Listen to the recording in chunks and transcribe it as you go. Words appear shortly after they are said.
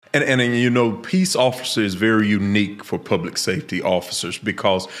And peace officer is very unique for public safety officers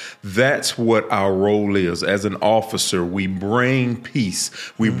because that's what our role is. As an officer, we bring peace,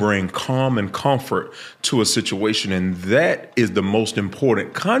 we bring calm and comfort to a situation. And that is the most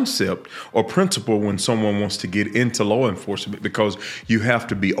important concept or principle when someone wants to get into law enforcement, because you have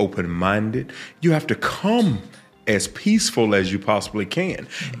to be open-minded. You have to come as peaceful as you possibly can.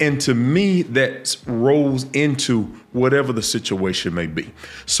 And to me, that rolls into whatever the situation may be.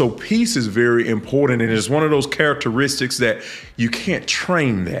 So peace is very important, and it's one of those characteristics that you can't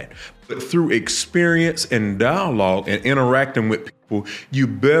train that. But through experience and dialogue and interacting with people, you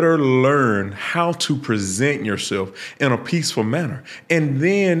better learn how to present yourself in a peaceful manner. And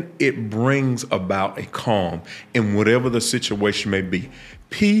then it brings about a calm in whatever the situation may be.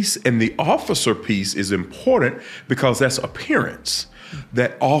 Peace and the officer piece is important because that's appearance.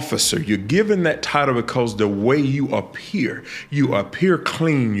 That officer, you're given that title because the way you appear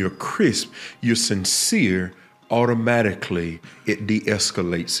clean, you're crisp, you're sincere. Automatically, it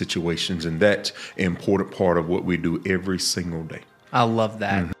de-escalates situations. And that's an important part of what we do every single day. I love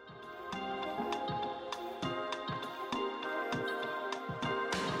that. Mm-hmm.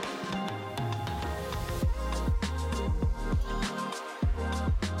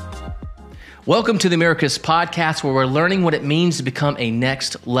 Welcome to the Americus podcast, where we're learning what it means to become a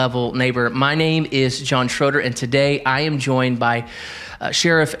next level neighbor. My name is John Schroeder, and today I am joined by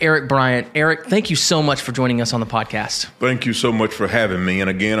Sheriff Eric Bryant. Eric, thank you so much for joining us on the podcast. Thank you so much for having me. And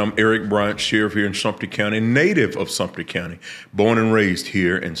again, I'm Eric Bryant, Sheriff here in Sumter County, native of Sumter County, born and raised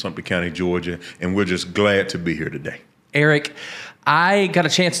here in Sumter County, Georgia, and we're just glad to be here today. Eric, I got a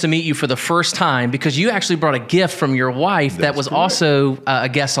chance to meet you for the first time because you actually brought a gift from your wife that was correct. Also a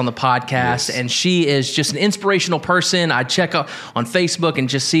guest on the podcast. Yes. And she is just an inspirational person. I check on Facebook and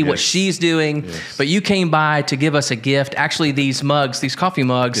just see what she's doing. Yes. But you came by to give us a gift, actually these mugs, these coffee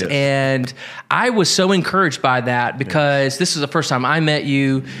mugs. Yes. And I was so encouraged by that because this is the first time I met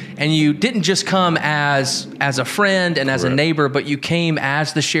you, and you didn't just come as a friend and as a neighbor, but you came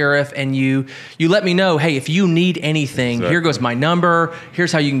as the sheriff, and you let me know, hey, if you need anything, here goes my number.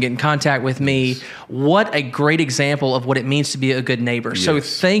 Here's how you can get in contact with me. What a great example of what it means to be a good neighbor. Yes. So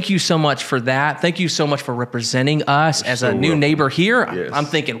thank you so much for that. Thank you so much for representing us as a new neighbor here. Yes. I'm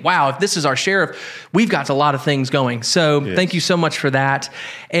thinking, wow, if this is our sheriff, we've got a lot of things going. So thank you so much for that.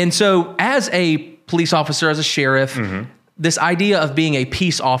 And so as a police officer, as a sheriff, this idea of being a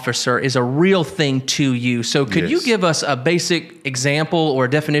peace officer is a real thing to you. So could you give us a basic example or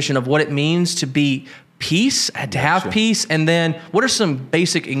definition of what it means to be peace, to have peace, and then what are some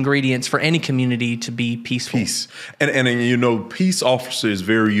basic ingredients for any community to be peaceful? Peace. And peace officer is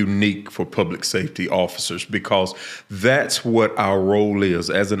very unique for public safety officers because that's what our role is.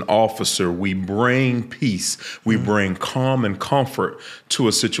 As an officer, we bring peace, we bring calm and comfort to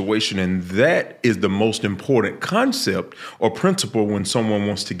a situation, and that is the most important concept or principle when someone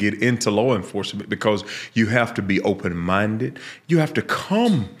wants to get into law enforcement, because you have to be open-minded, you have to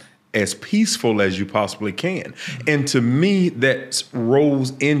come as peaceful as you possibly can. And to me, that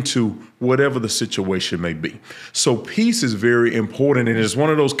rolls into whatever the situation may be. So peace is very important, and it's one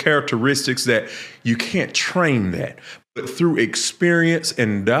of those characteristics that you can't train that. But through experience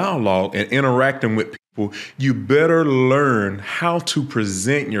and dialogue and interacting with people, you better learn how to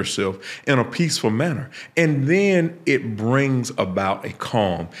present yourself in a peaceful manner. And then it brings about a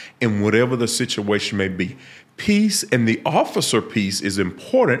calm in whatever the situation may be. Peace and the officer piece is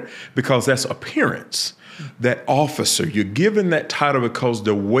important because that's appearance. That officer, you're given that title because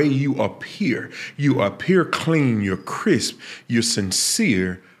the way you appear clean, you're crisp, you're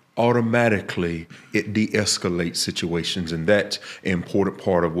sincere. Automatically, it de-escalates situations. And that's an important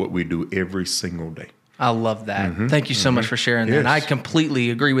part of what we do every single day. I love that. Thank you so much for sharing that. And I completely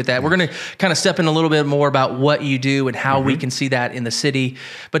agree with that. We're going to kind of step in a little bit more about what you do and how we can see that in the city.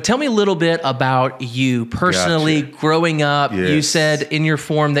 But tell me a little bit about you personally growing up. You said in your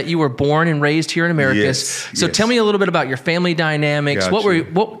form that you were born and raised here in Americus. So tell me a little bit about your family dynamics.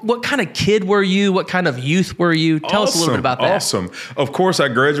 What kind of kid were you? What kind of youth were you? Tell us a little bit about that. Awesome. Of course, I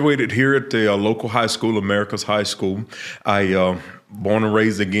graduated here at the local high school, Americus High School. Born and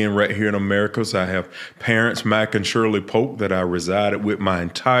raised again right here in Americus. I have parents, Mac and Shirley Polk, that I resided with my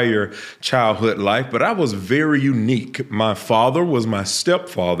entire childhood life, but I was very unique. My father was my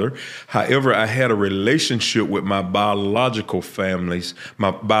stepfather. However, I had a relationship with my biological father's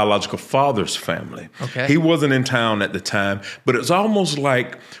family. Okay. He wasn't in town at the time, but it's almost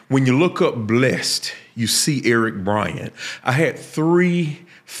like when you look up blessed, you see Eric Bryant. I had 3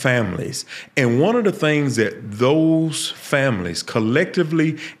 families. And one of the things that those families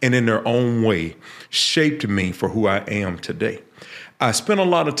collectively and in their own way shaped me for who I am today. I spent a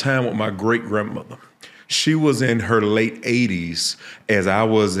lot of time with my great-grandmother. She was in her late 80s as I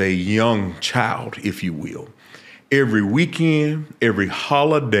was a young child, if you will. Every weekend, every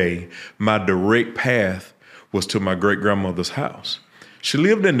holiday, my direct path was to my great-grandmother's house. She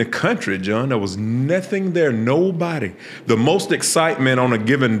lived in the country, John. There was nothing there, nobody. The most excitement on a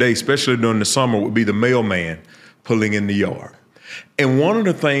given day, especially during the summer, would be the mailman pulling in the yard. And one of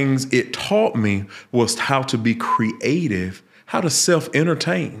the things it taught me was how to be creative, how to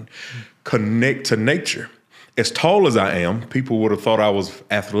self-entertain, connect to nature. As tall as I am, people would have thought I was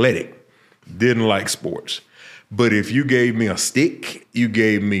athletic, didn't like sports. But if you gave me a stick, you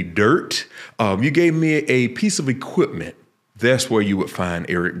gave me dirt, you gave me a piece of equipment, that's where you would find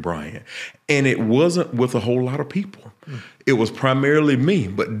Eric Bryant. And it wasn't with a whole lot of people. It was primarily me.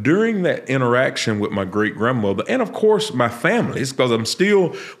 But during that interaction with my great-grandmother, and of course my families, because I'm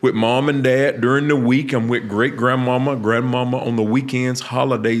still with mom and dad during the week, I'm with great-grandmama, grandmama on the weekends,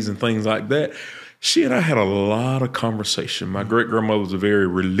 holidays, and things like that. She and I had a lot of conversation. My great-grandmother was a very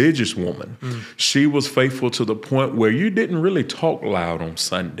religious woman. She was faithful to the point where you didn't really talk loud on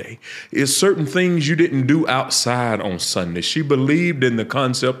Sunday. It's certain things you didn't do outside on Sunday. She believed in the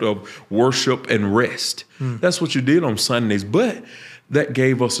concept of worship and rest. That's what you did on Sundays, but that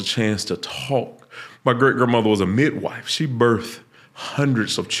gave us a chance to talk. My great-grandmother was a midwife. She birthed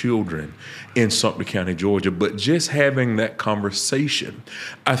hundreds of children in Sumter County, Georgia. But just having that conversation,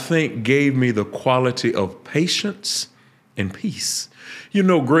 I think, gave me the quality of patience and peace. You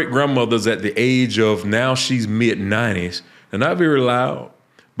know, great-grandmothers at the age of, now she's mid-90s, they're not very loud,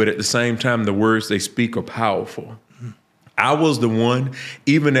 but at the same time, the words they speak are powerful. I was the one,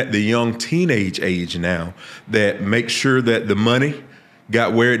 even at the young teenage age now, that makes sure that the money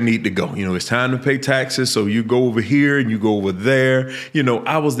got where it needed to go. You know, it's time to pay taxes, so you go over here and you go over there. You know,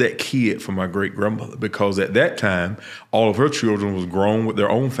 I was that kid for my great-grandmother because at that time, all of her children was grown with their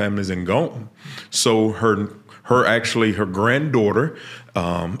own families and gone. So her granddaughter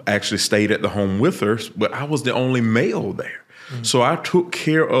actually stayed at the home with her, but I was the only male there. So I took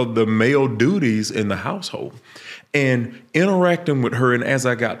care of the male duties in the household. And interacting with her, and as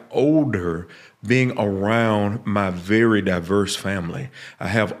I got older, being around my very diverse family. I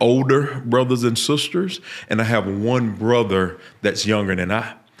have older brothers and sisters, and I have one brother that's younger than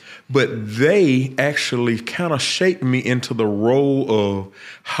I. But they actually kind of shaped me into the role of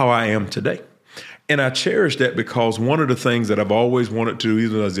how I am today. And I cherish that because one of the things that I've always wanted to do,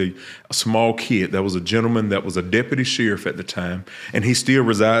 even as a small kid, there was a gentleman that was a deputy sheriff at the time, and he still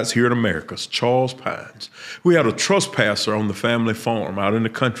resides here in Americus, Charles Pines. We had a trespasser on the family farm out in the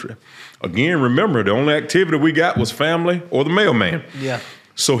country. Again, remember, the only activity we got was family or the mailman. Yeah.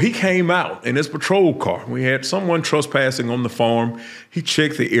 So he came out in his patrol car. We had someone trespassing on the farm. He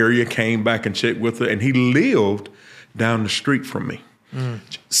checked the area, came back and checked with her, and he lived down the street from me.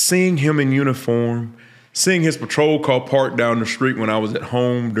 Seeing him in uniform, seeing his patrol car parked down the street when I was at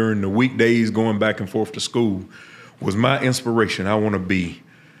home during the weekdays going back and forth to school was my inspiration. I want to be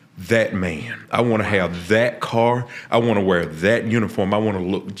that man. I want to have that car. I want to wear that uniform. I want to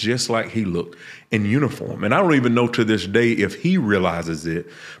look just like he looked in uniform. And I don't even know to this day if he realizes it,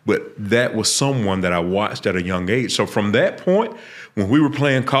 but that was someone that I watched at a young age. So from that point, when we were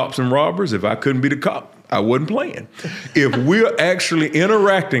playing cops and robbers, if I couldn't be the cop, I wasn't playing. If we're actually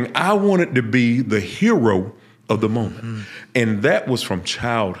interacting, I wanted to be the hero of the moment. And that was from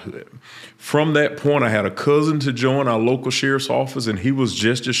childhood. From that point, I had a cousin to join our local sheriff's office, and he was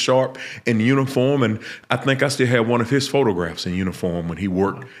just as sharp in uniform. And I think I still have one of his photographs in uniform when he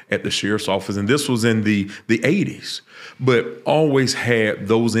worked at the sheriff's office. And this was in the 80s, but always had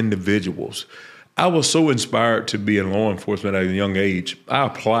those individuals. I was so inspired to be in law enforcement at a young age. I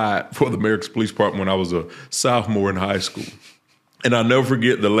applied for the Americus Police Department when I was a sophomore in high school. And I'll never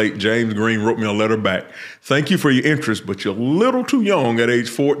forget the late James Green wrote me a letter back. Thank you for your interest, but you're a little too young at age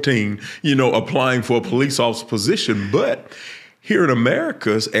 14, applying for a police officer position. But here in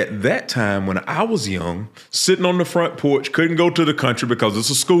Americus, at that time when I was young, sitting on the front porch, couldn't go to the country because it's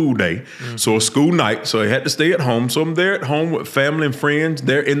a school day, so a school night, so I had to stay at home. So I'm there at home with family and friends.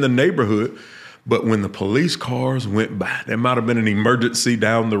 They're in the neighborhood. But when the police cars went by, there might have been an emergency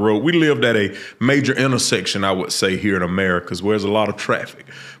down the road. We lived at a major intersection, I would say, here in Americus, where there's a lot of traffic.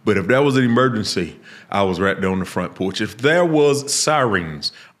 But if there was an emergency, I was right there on the front porch. If there was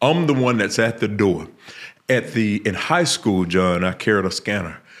sirens, I'm the one that's at the door. In high school, John, I carried a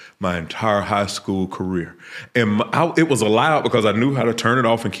scanner my entire high school career. And it was allowed because I knew how to turn it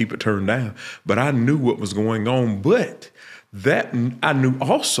off and keep it turned down. But I knew what was going on. But I knew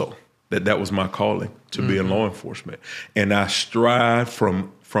also that was my calling, to be in law enforcement. And I strive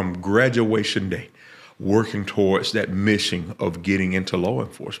from graduation day, working towards that mission of getting into law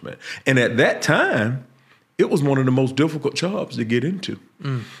enforcement. And at that time, it was one of the most difficult jobs to get into.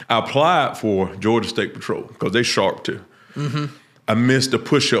 I applied for Georgia State Patrol because they're sharp too. I missed the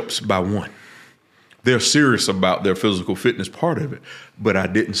push-ups by one. They're serious about their physical fitness part of it, but I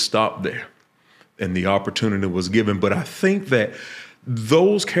didn't stop there. And the opportunity was given. But I think that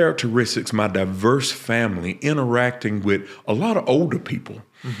those characteristics, my diverse family, interacting with a lot of older people.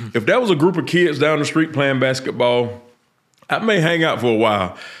 If that was a group of kids down the street playing basketball, I may hang out for a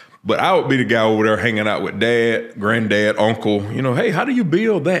while, but I would be the guy over there hanging out with dad, granddad, uncle. You know, hey, how do you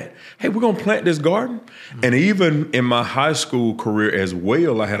build that? Hey, we're going to plant this garden. And even in my high school career as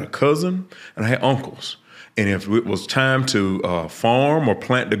well, I had a cousin and I had uncles. And if it was time to farm or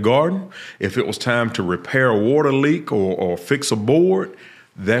plant the garden, if it was time to repair a water leak or fix a board,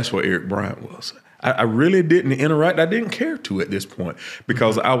 that's what Eric Bryant was. I really didn't interact. I didn't care to at this point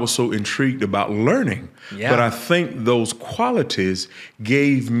because I was so intrigued about learning. But I think those qualities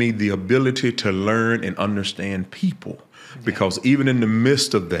gave me the ability to learn and understand people because even in the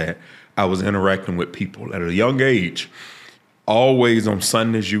midst of that, I was interacting with people at a young age. Always on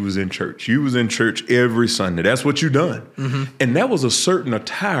Sundays, you was in church. You was in church every Sunday. That's what you done. And that was a certain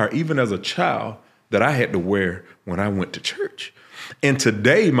attire, even as a child, that I had to wear when I went to church. And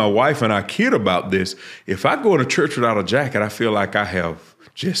today, my wife and I kid about this. If I go to church without a jacket, I feel like I have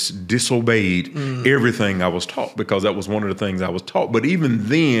just disobeyed everything I was taught because that was one of the things I was taught. But even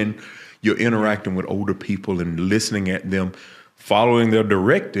then, you're interacting with older people and listening at them, following their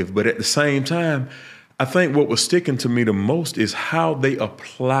directive. But at the same time, I think what was sticking to me the most is how they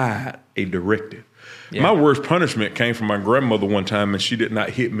applied a directive. My worst punishment came from my grandmother one time, and she did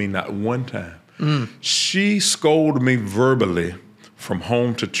not hit me not one time. She scolded me verbally from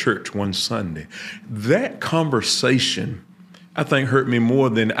home to church one Sunday. That conversation, I think, hurt me more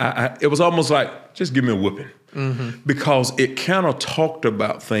than it was almost like, just give me a whooping. Because it kind of talked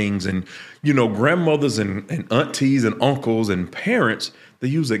about things. And, you know, grandmothers and aunties and uncles and parents, they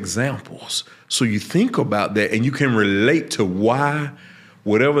use examples. So you think about that and you can relate to why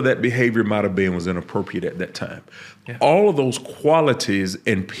whatever that behavior might have been was inappropriate at that time. All of those qualities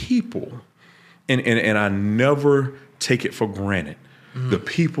and people, and I never take it for granted, the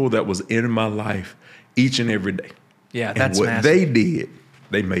people that was in my life each and every day. Yeah, and that's what massive. they did,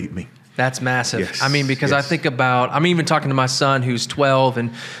 they made me. That's massive. Yes, I mean, because I think about, I'm even talking to my son who's 12,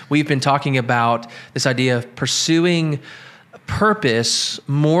 and we've been talking about this idea of pursuing purpose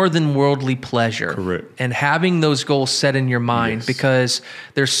more than worldly pleasure. Correct. And having those goals set in your mind because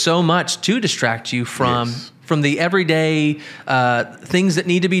there's so much to distract you from the everyday things that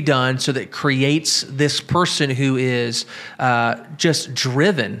need to be done, so that creates this person who is just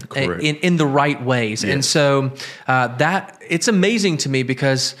driven in the right ways. And so that it's amazing to me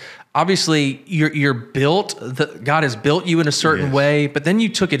because obviously you're built, God has built you in a certain way, but then you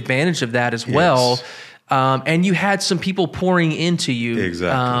took advantage of that as well. And you had some people pouring into you.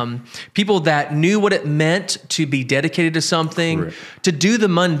 Exactly. People that knew what it meant to be dedicated to something, to do the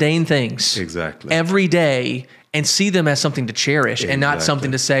mundane things every day and see them as something to cherish and not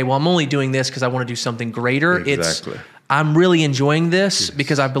something to say, well, I'm only doing this because I want to do something greater. It's I'm really enjoying this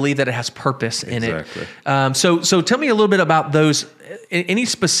because I believe that it has purpose in it. So tell me a little bit about those, any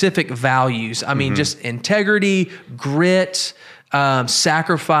specific values. I mean, just integrity, grit,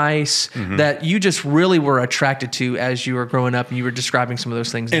 sacrifice that you just really were attracted to as you were growing up, and you were describing some of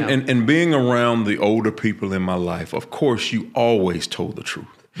those things. And being around the older people in my life, of course, you always told the truth.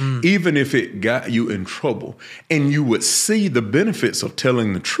 Even if it got you in trouble, and you would see the benefits of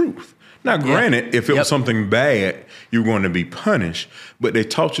telling the truth. Now, granted, if it was something bad, you were going to be punished, but they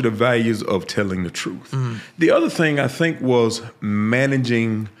taught you the values of telling the truth. The other thing I think was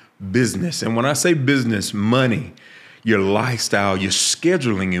managing business. And when I say business, money, your lifestyle, your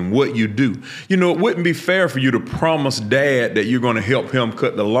scheduling, and what you do. You know, it wouldn't be fair for you to promise dad that you're going to help him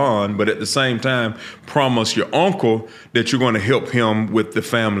cut the lawn, but at the same time, promise your uncle that you're going to help him with the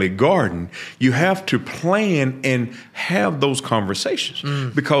family garden. You have to plan and have those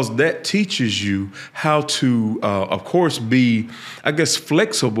conversations because that teaches you how to, of course, be, I guess,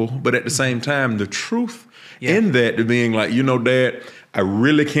 flexible, but at the same time, the truth in that being like, you know, Dad, I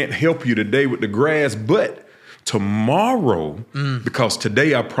really can't help you today with the grass, but tomorrow, because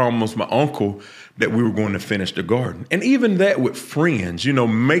today I promised my uncle that we were going to finish the garden. And even that with friends, you know,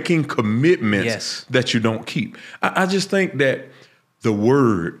 making commitments that you don't keep. I just think that the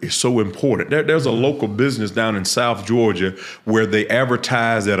word is so important. There's a local business down in South Georgia where they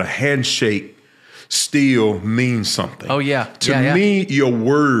advertise that a handshake still means something. Oh, yeah. To me, your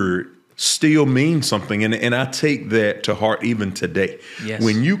word still means something. And I take that to heart even today. Yes.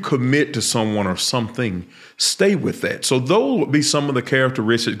 When you commit to someone or something, stay with that. So those would be some of the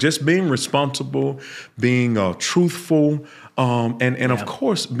characteristics, just being responsible, being truthful, and of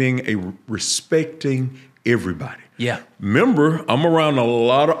course, being respecting everybody. Yeah. Remember, I'm around a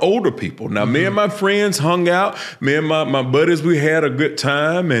lot of older people. Now, me and my friends hung out. Me and my buddies, we had a good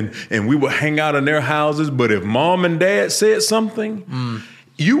time, and we would hang out in their houses. But if mom and dad said something,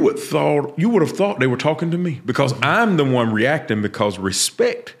 you would have thought they were talking to me, because I'm the one reacting, because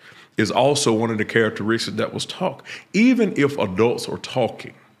respect is also one of the characteristics that was taught. Even if adults are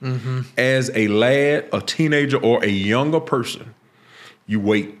talking, as a lad, a teenager, or a younger person, you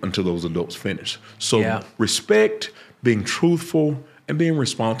wait until those adults finish. So respect, being truthful, and being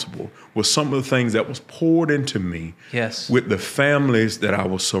responsible was some of the things that was poured into me with the families that I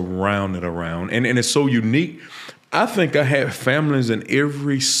was surrounded around. And it's so unique. I think I had families in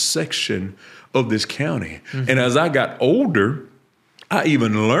every section of this county. And as I got older, I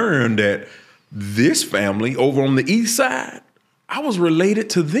even learned that this family over on the east side, I was related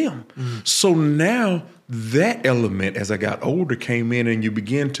to them. So now that element, as I got older, came in, and you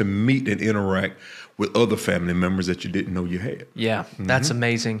begin to meet and interact with other family members that you didn't know you had. Yeah, that's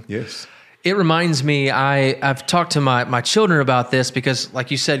amazing. Yes. It reminds me, I've talked to my children about this, because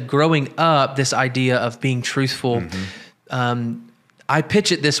like you said, growing up, this idea of being truthful, I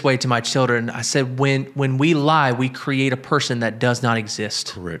pitch it this way to my children. I said, when we lie, we create a person that does not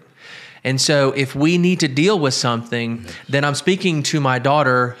exist. Correct. And so if we need to deal with something, then I'm speaking to my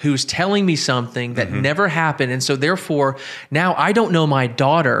daughter who's telling me something that never happened. And so therefore, now I don't know my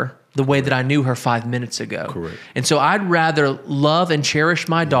daughter the way that I knew her 5 minutes ago. Correct. And so I'd rather love and cherish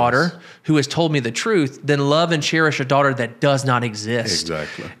my daughter who has told me the truth than love and cherish a daughter that does not exist.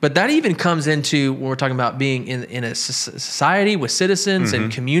 Exactly. But that even comes into when we're talking about being in a society with citizens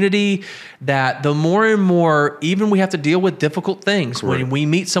and community, that the more and more, even we have to deal with difficult things when we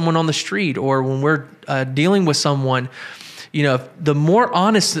meet someone on the street, or when we're dealing with someone, the more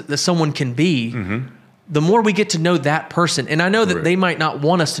honest that someone can be, the more we get to know that person. And I know that they might not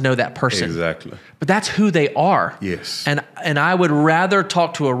want us to know that person. Exactly. But that's who they are. Yes. And I would rather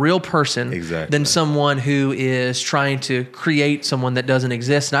talk to a real person Exactly. than someone who is trying to create someone that doesn't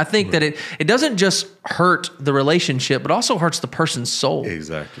exist. And I think that it doesn't just hurt the relationship, but also hurts the person's soul.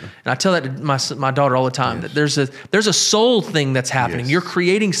 Exactly. And I tell that to my daughter all the time, that there's a soul thing that's happening. You're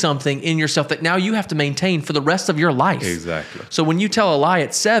creating something in yourself that now you have to maintain for the rest of your life. Exactly. So when you tell a lie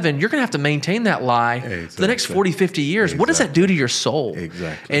at 7, you're going to have to maintain that lie for the next 40, 50 years. What does that do to your soul?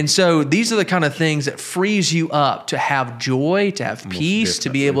 Exactly. And so these are the kind of things that frees you up to have joy, to have peace, to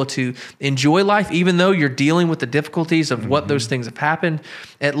be able to enjoy life, even though you're dealing with the difficulties of what those things have happened.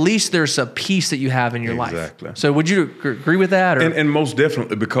 At least there's a peace that you have in your life. So would you agree with that? Or? And most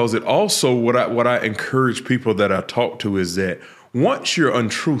definitely, because it also, what I encourage people that I talk to is that once you're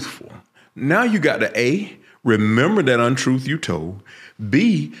untruthful, now you got to A, remember that untruth you told,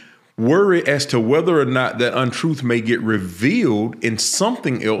 B, worry as to whether or not that untruth may get revealed in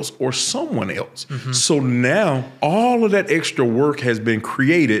something else or someone else. So now all of that extra work has been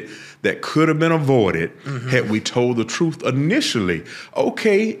created that could have been avoided had we told the truth initially.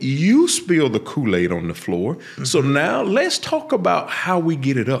 Okay, you spilled the Kool-Aid on the floor. So now let's talk about how we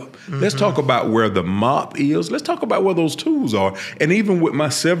get it up. Let's talk about where the mop is. Let's talk about where those tools are. And even with my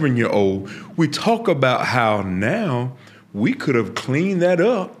 7-year-old, we talk about how now we could have cleaned that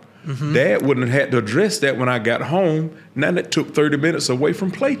up. Dad wouldn't have had to address that when I got home. Now that took 30 minutes away from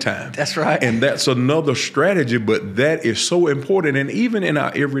playtime. That's right. And that's another strategy, but that is so important. And even in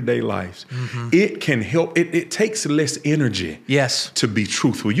our everyday lives, it can help. It takes less energy to be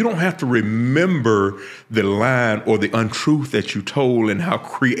truthful. You don't have to remember the line or the untruth that you told and how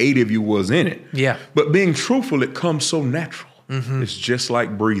creative you was in it. Yeah. But being truthful, it comes so natural. It's just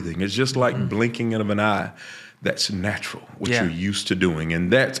like breathing. It's just like blinking of an eye. That's natural, what you're used to doing.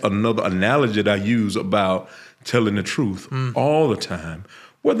 And that's another analogy that I use about telling the truth all the time,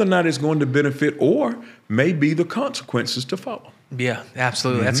 whether or not it's going to benefit or maybe the consequences to follow. Yeah,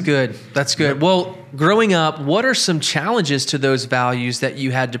 absolutely. That's good. That's good. Yep. Well, growing up, what are some challenges to those values that you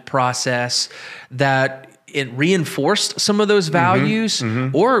had to process that it reinforced some of those values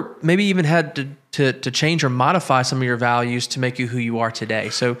or maybe even had to change or modify some of your values to make you who you are today?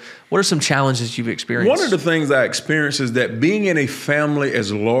 So what are some challenges you've experienced? One of the things I experienced is that being in a family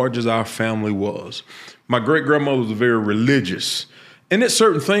as large as our family was, my great-grandmother was very religious, and there's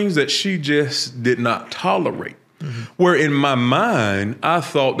certain things that she just did not tolerate. Where in my mind, I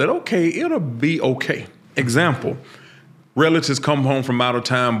thought that, okay, it'll be okay. Example, relatives come home from out of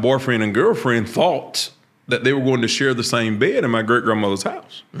town, boyfriend and girlfriend thought that they were going to share the same bed in my great-grandmother's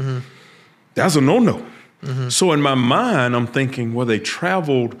house. That's a no-no. So in my mind, I'm thinking, well, they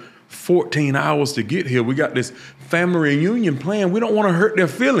traveled 14 hours to get here. We got this family reunion plan. We don't want to hurt their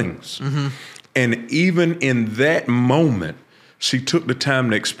feelings. And even in that moment, she took the time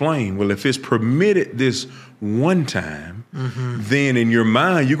to explain, well, if it's permitted this one time, then in your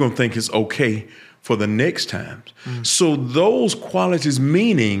mind, you're going to think it's okay for the next times. So those qualities,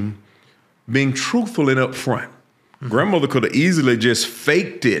 meaning being truthful and upfront. Grandmother could have easily just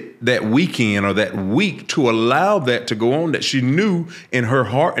faked it that weekend or that week to allow that to go on, that she knew in her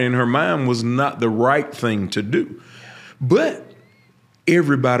heart and in her mind was not the right thing to do. But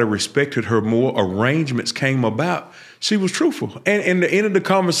everybody respected her more. Arrangements came about. She was truthful. And the end of the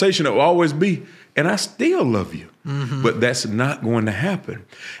conversation, it will always be, and I still love you. But that's not going to happen.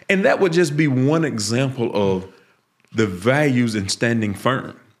 And that would just be one example of the values in standing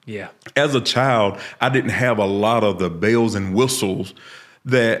firm. Yeah. As a child, I didn't have a lot of the bells and whistles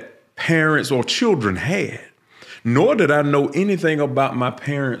that parents or children had. Nor did I know anything about my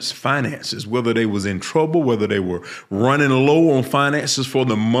parents' finances, whether they was in trouble, whether they were running low on finances for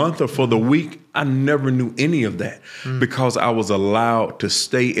the month or for the week. I never knew any of that because I was allowed to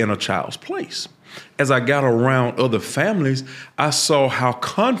stay in a child's place. As I got around other families, I saw how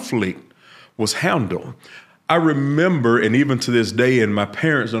conflict was handled. I remember, and even to this day, and my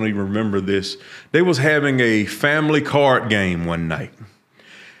parents don't even remember this, they was having a family card game one night.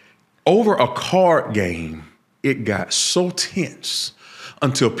 Over a card game, it got so tense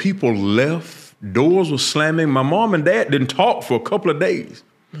until people left, doors were slamming. My mom and dad didn't talk for a couple of days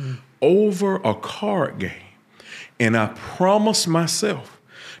over a card game. And I promised myself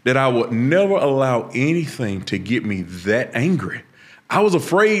that I would never allow anything to get me that angry. I was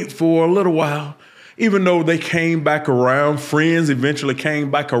afraid for a little while, even though they came back around, friends eventually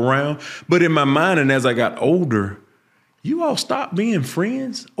came back around. But in my mind, and as I got older, you all stopped being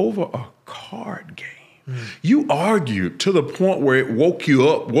friends over a card game. You argued to the point where it woke you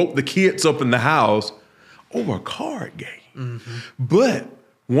up, woke the kids up in the house over a card game. But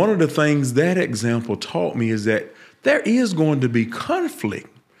one of the things that example taught me is that there is going to be conflict.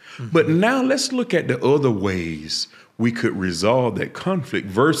 But now let's look at the other ways we could resolve that conflict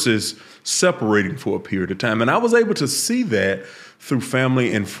versus separating for a period of time. And I was able to see that through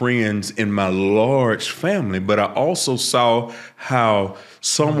family and friends in my large family, but I also saw how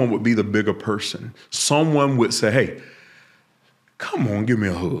someone would be the bigger person. Someone would say, hey, come on, give me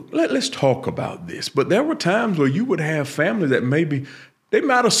a hug. Let's talk about this. But there were times where you would have family that maybe they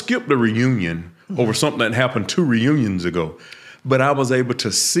might have skipped a reunion over something that happened 2 reunions ago. But I was able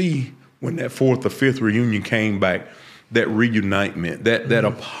to see when that 4th or 5th reunion came back, that reunitement, that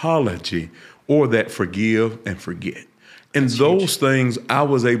apology, or that forgive and forget. And those things I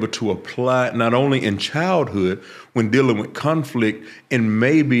was able to apply not only in childhood when dealing with conflict and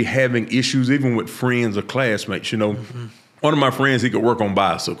maybe having issues even with friends or classmates. You know, one of my friends, he could work on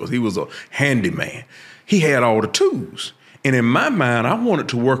bicycles. He was a handyman. He had all the tools. And in my mind, I wanted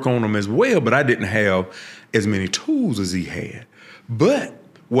to work on them as well, but I didn't have as many tools as he had. But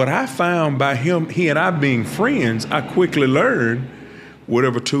what I found by he and I being friends, I quickly learned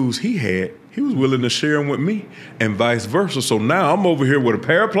whatever tools he had, he was willing to share them with me and vice versa. So now I'm over here with a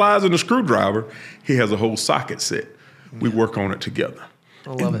pair of pliers and a screwdriver. He has a whole socket set. We work on it together. I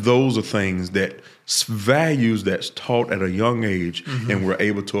love it. Those are things that values that's taught at a young age and we're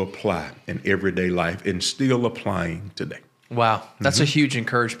able to apply in everyday life and still applying today. Wow. That's a huge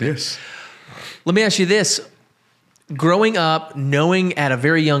encouragement. Yes. Let me ask you this. Growing up, knowing at a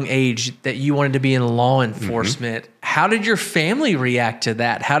very young age that you wanted to be in law enforcement, how did your family react to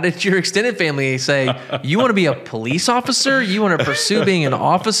that? How did your extended family say, you want to be a police officer? You want to pursue being an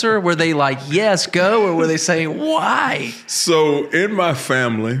officer? Were they like, yes, go? Or were they saying, why? So in my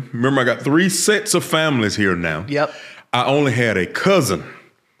family, remember I got 3 sets of families here now. Yep. I only had a cousin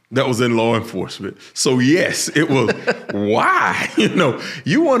that was in law enforcement. So yes, it was, why? You know,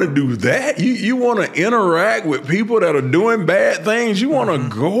 you want to do that? You want to interact with people that are doing bad things? You want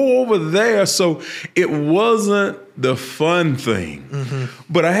to go over there? So it wasn't the fun thing.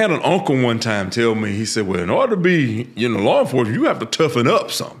 But I had an uncle one time tell me, he said, well, in order to be in law enforcement, you have to toughen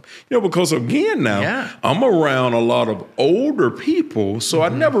up some. You know, because again now, I'm around a lot of older people, so I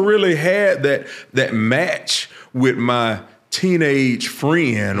never really had that match with my teenage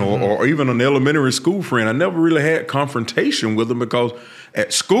friend or even an elementary school friend. I never really had confrontation with them because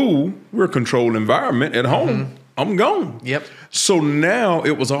at school, we're a controlled environment. At home, I'm gone. Yep. So now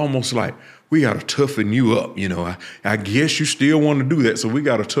it was almost like, we got to toughen you up. You know, I guess you still want to do that, so we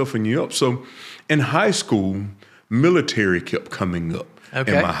got to toughen you up. So in high school, military kept coming up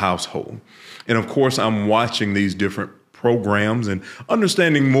in my household. And of course, I'm watching these different programs and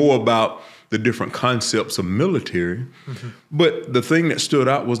understanding more about the different concepts of military. But the thing that stood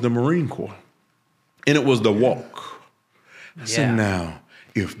out was the Marine Corps. And it was the walk. I said, now,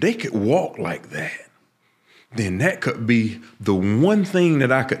 if they could walk like that, then that could be the one thing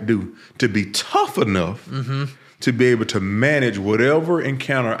that I could do to be tough enough to be able to manage whatever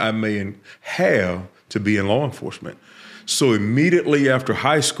encounter I may have to be in law enforcement. So immediately after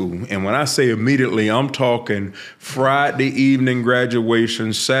high school, and when I say immediately, I'm talking Friday evening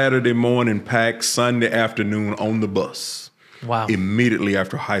graduation, Saturday morning pack, Sunday afternoon on the bus. Wow. Immediately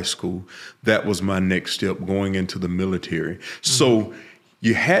after high school, that was my next step, going into the military. So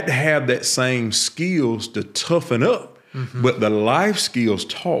you had to have that same skills to toughen up, but the life skills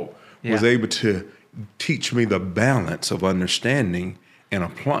taught was able to teach me the balance of understanding and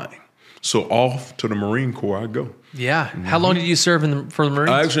applying. So off to the Marine Corps I go. Yeah. How long did you serve for the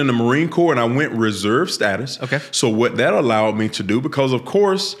Marines? Actually in the Marine Corps, and I went reserve status. Okay. So what that allowed me to do, because of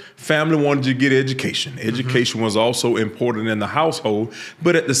course, family wanted to get education. Education was also important in the household,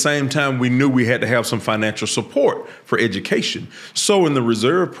 but at the same time, we knew we had to have some financial support for education. So in the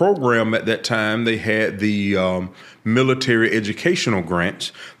reserve program at that time, they had the military educational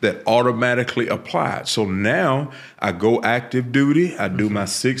grants that automatically applied. So now I go active duty. I do my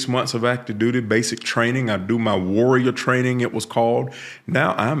 6 months of active duty, basic training. I do my warrior training, it was called.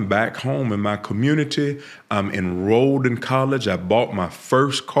 Now I'm back home in my community. I'm enrolled in college. I bought my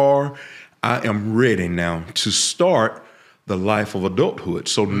first car. I am ready now to start the life of adulthood.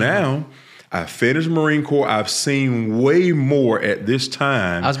 So now I finished Marine Corps. I've seen way more at this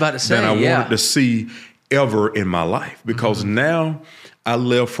time I was about to say, than I wanted to see ever in my life, because now I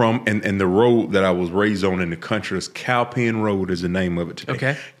left from, and the road that I was raised on in the country is Cowpen Road is the name of it today.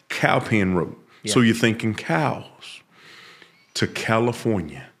 Okay. Cowpen Road. Yeah. So you're thinking cows to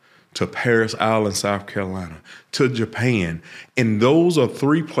California, to Paris Island, South Carolina, to Japan. And those are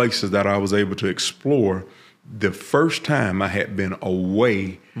 3 places that I was able to explore the first time I had been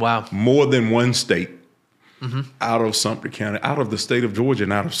away more than one state. Out of Sumter County, out of the state of Georgia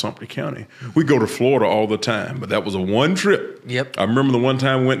and out of Sumter County. We go to Florida all the time, but that was a one trip. Yep. I remember the one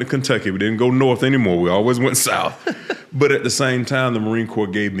time we went to Kentucky. We didn't go north anymore. We always went south. But at the same time, the Marine Corps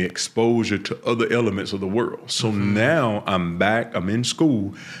gave me exposure to other elements of the world. So now I'm back, I'm in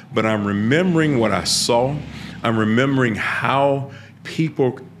school, but I'm remembering what I saw. I'm remembering how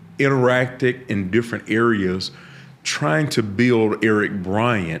people interacted in different areas, trying to build Eric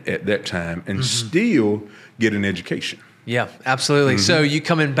Bryant at that time and still get an education. Yeah, absolutely. So you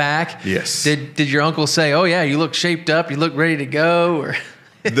coming back? Yes. Did your uncle say, "Oh yeah, you look shaped up, you look ready to go"? Or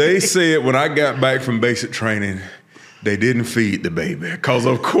They said when I got back from basic training, they didn't feed the baby, because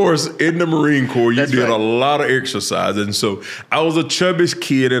of course in the Marine Corps you did a lot of exercise, and so I was a chubby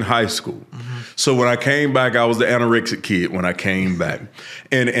kid in high school. So when I came back, I was the anorexic kid when I came back.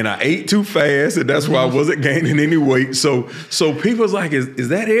 And I ate too fast, and that's why I wasn't gaining any weight. So people was like, is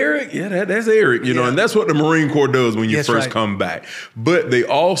that Eric? Yeah, that's Eric, you know, and that's what the Marine Corps does when you first come back. But they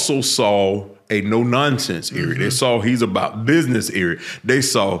also saw a no-nonsense Eric. They saw he's about business Eric. They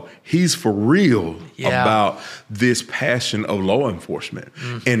saw he's for real about this passion of law enforcement.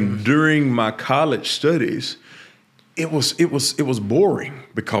 And during my college studies, it was boring,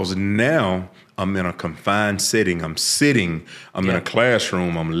 because now I'm in a confined setting. I'm sitting. I'm in a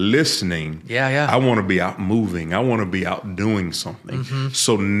classroom. I'm listening. I want to be out moving. I want to be out doing something.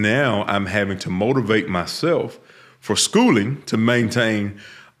 So now I'm having to motivate myself for schooling to maintain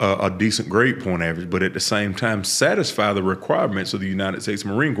a decent grade point average, but at the same time satisfy the requirements of the United States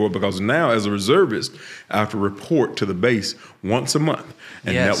Marine Corps, because now as a reservist, I have to report to the base once a month.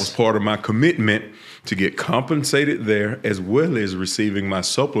 And that was part of my commitment to get compensated there, as well as receiving my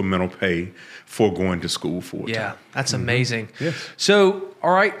supplemental pay for going to school full time. Yeah, that's amazing. Yes. So,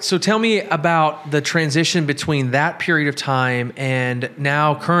 all right. So tell me about the transition between that period of time and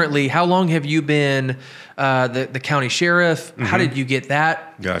now currently. How long have you been the county sheriff? How did you get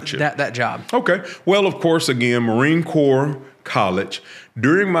that, that job? Okay. Well, of course, again, Marine Corps college.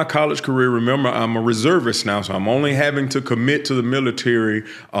 During my college career, remember, I'm a reservist now, so I'm only having to commit to the military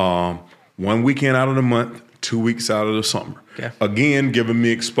 1 weekend out of the month, 2 weeks out of the summer. Okay. Again, giving me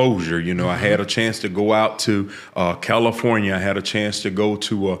exposure. You know, I had a chance to go out to California. I had a chance to go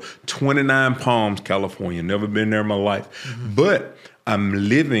to 29 Palms, California. Never been there in my life. But I'm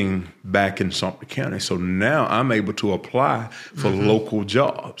living back in Sumter County. So now I'm able to apply for local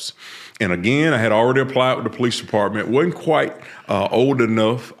jobs. And again, I had already applied with the police department. Wasn't quite old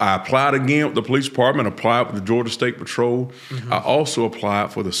enough. I applied again with the police department, applied with the Georgia State Patrol. I also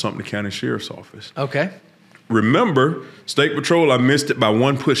applied for the Sumter County Sheriff's Office. Okay. Remember, State Patrol, I missed it by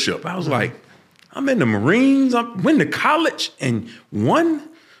one push-up. I was like, I'm in the Marines, I'm in the college, and one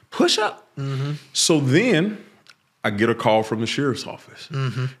push-up? So then I get a call from the sheriff's office,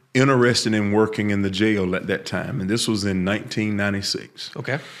 interested in working in the jail at that time. And this was in 1996.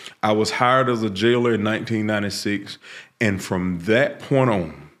 Okay. I was hired as a jailer in 1996. And from that point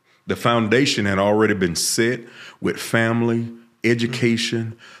on, the foundation had already been set with family,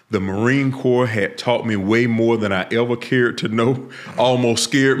 education. The Marine Corps had taught me way more than I ever cared to know, almost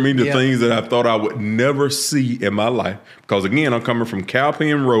scared me to things that I thought I would never see in my life. Because again, I'm coming from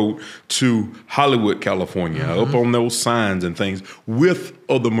Cowpen Road to Hollywood, California, up on those signs and things with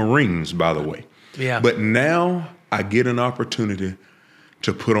other Marines, by the way. Yeah. But now I get an opportunity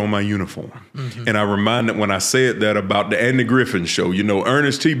to put on my uniform. And I reminded when I said that about the Andy Griffin show, you know,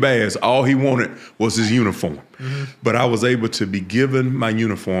 Ernest T. Bass, all he wanted was his uniform. But I was able to be given my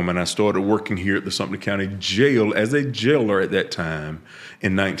uniform, and I started working here at the Sumter County Jail as a jailer at that time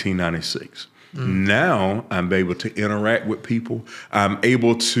in 1996. Now I'm able to interact with people. I'm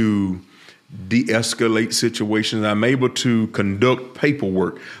able to de-escalate situations. I'm able to conduct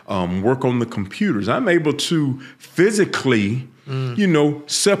paperwork, work on the computers. I'm able to physically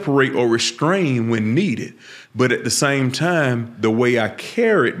separate or restrain when needed. But at the same time, the way I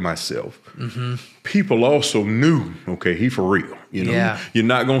carried myself, people also knew, okay, he for real. You're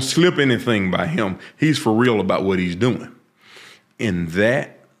not going to slip anything by him. He's for real about what he's doing. And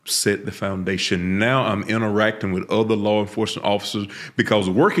that set the foundation. Now I'm interacting with other law enforcement officers because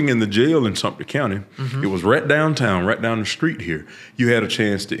working in the jail in Sumter County, it was right downtown, right down the street here. You had a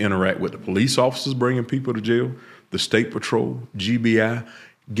chance to interact with the police officers bringing people to jail, the State Patrol, GBI,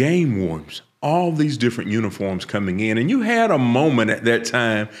 game wardens, all these different uniforms coming in. And you had a moment at that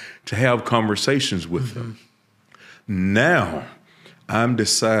time to have conversations with them. Now I'm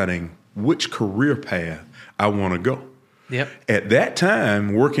deciding which career path I want to go. Yep. At that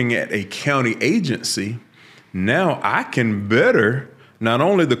time, working at a county agency, now I can better not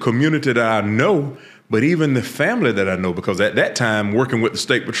only the community that I know, but even the family that I know. Because at that time, working with the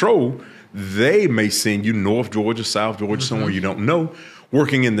State Patrol, they may send you North Georgia, South Georgia, somewhere you don't know.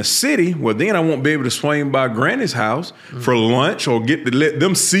 Working in the city, well, then I won't be able to swing by Granny's house for lunch or get to let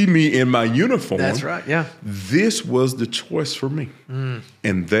them see me in my uniform. That's right, yeah. This was the choice for me.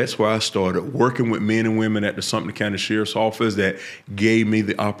 And that's why I started working with men and women at the Sumter County Sheriff's Office that gave me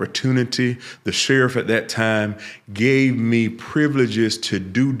the opportunity. The sheriff at that time gave me privileges to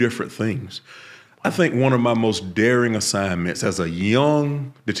do different things. I think one of my most daring assignments as a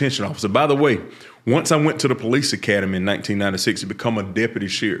young detention officer, by the way, once I went to the police academy in 1996 to become a deputy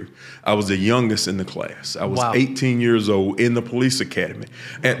sheriff, I was the youngest in the class. I was 18 years old in the police academy.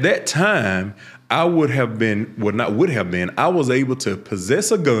 At that time, I was able to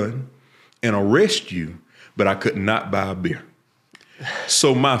possess a gun and arrest you, but I could not buy a beer.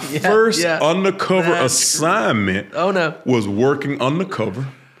 So my first undercover assignment was working undercover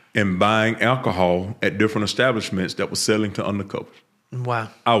and buying alcohol at different establishments that were selling to undercovers. Wow.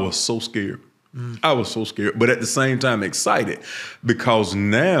 I was so scared. I was so scared, but at the same time excited because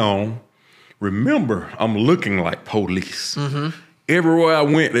now, remember, I'm looking like police. Everywhere I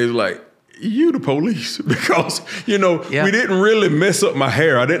went, they was like, you the police. Because, we didn't really mess up my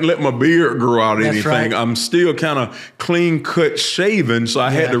hair. I didn't let my beard grow out or anything. Right. I'm still kind of clean cut shaven. So I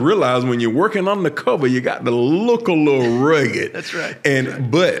had to realize when you're working undercover, you got to look a little rugged. That's right.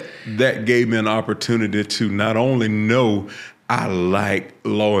 But that gave me an opportunity to not only know I like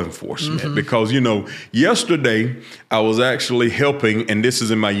law enforcement because, yesterday I was actually helping, and this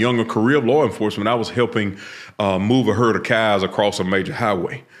is in my younger career of law enforcement, I was helping move a herd of cows across a major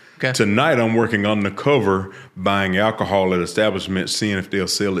highway. Okay. Tonight I'm working undercover, buying alcohol at establishments, seeing if they'll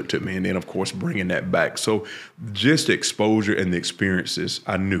sell it to me, and then, of course, bringing that back. So just the exposure and the experiences,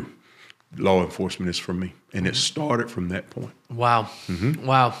 I knew law enforcement is for me, and it started from that point. Wow.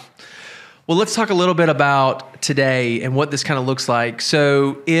 Wow. Well, let's talk a little bit about today and what this kind of looks like.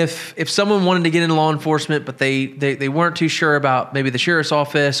 So if someone wanted to get into law enforcement, but they weren't too sure about maybe the sheriff's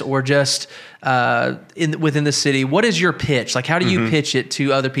office or just within the city, what is your pitch? Like, how do you pitch it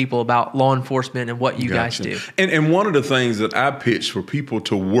to other people about law enforcement and what you guys do? And one of the things that I pitch for people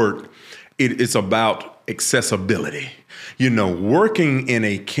to work, it's about accessibility. Working in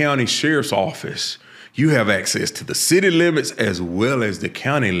a county sheriff's office, you have access to the city limits as well as the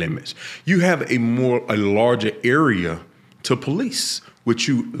county limits. You have a larger area to police, which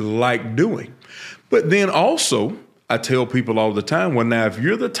you like doing. But then also, I tell people all the time, well, now, if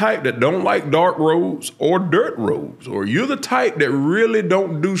you're the type that don't like dark roads or dirt roads, or you're the type that really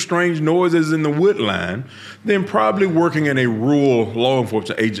don't do strange noises in the wood line, then probably working in a rural law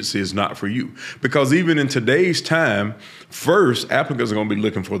enforcement agency is not for you. Because even in today's time, first, applicants are going to be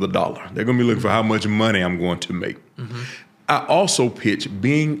looking for the dollar. They're going to be looking for how much money I'm going to make. I also pitch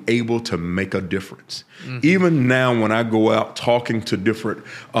being able to make a difference. Even now, when I go out talking to different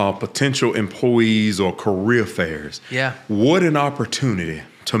potential employees or career fairs, what an opportunity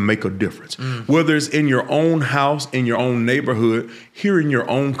to make a difference. Whether it's in your own house, in your own neighborhood, here in your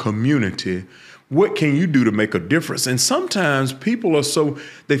own community, what can you do to make a difference? And sometimes people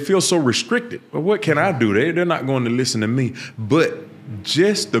they feel so restricted. Well, what can I do? They're not going to listen to me. But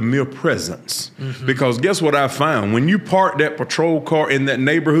just the mere presence. Because guess what I found? When you park that patrol car in that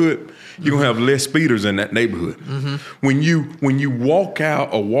neighborhood, you're going to have less speeders in that neighborhood. When you walk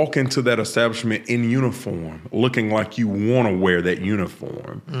out or walk into that establishment in uniform, looking like you want to wear that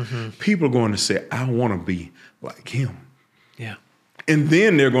uniform, people are going to say, I want to be like him. Yeah. And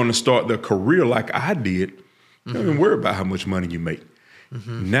then they're going to start their career like I did. Don't even worry about how much money you make.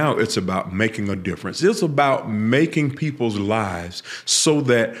 Now it's about making a difference. It's about making people's lives so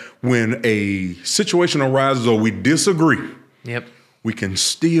that when a situation arises or we disagree, we can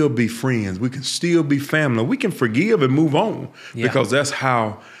still be friends. We can still be family. We can forgive and move on because that's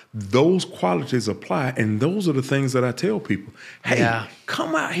how those qualities apply. And those are the things that I tell people. Hey,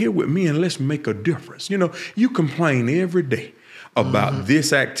 come out here with me and let's make a difference. You know, you complain every day about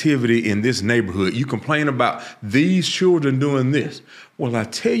this activity in this neighborhood. You complain about these children doing this. Well, I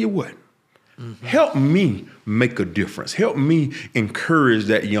tell you what, help me make a difference. Help me encourage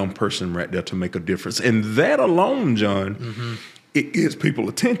that young person right there to make a difference. And that alone, John, it gives people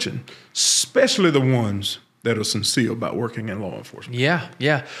attention, especially the ones that are sincere about working in law enforcement.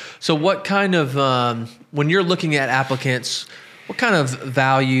 Yeah. So what kind of, when you're looking at applicants, what kind of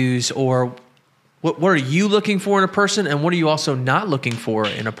values or what are you looking for in a person, and what are you also not looking for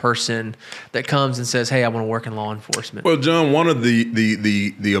in a person that comes and says, hey, I want to work in law enforcement? Well, John, one of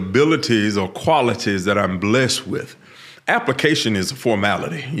the abilities or qualities that I'm blessed with, application is a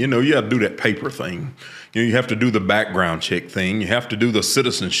formality. You know, you have to do that paper thing. You know, you have to do the background check thing. You have to do the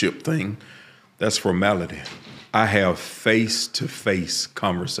citizenship thing. That's formality. I have face-to-face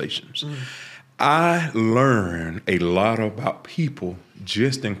conversations. I learn a lot about people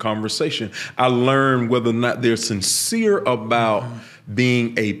just in conversation. I learn whether or not they're sincere about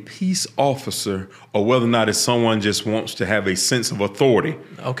being a peace officer or whether or not it's someone just wants to have a sense of authority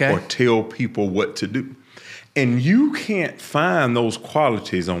or tell people what to do. And you can't find those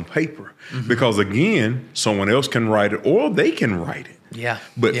qualities on paper because, again, someone else can write it or they can write it.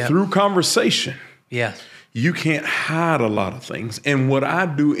 But through conversation, you can't hide a lot of things. And what I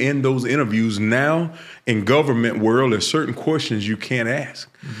do in those interviews now in government world, there's certain questions you can't ask.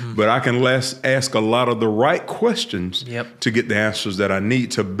 But I can ask a lot of the right questions to get the answers that I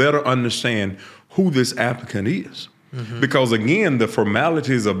need to better understand who this applicant is. Because, again, the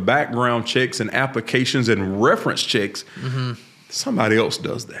formalities of background checks and applications and reference checks, somebody else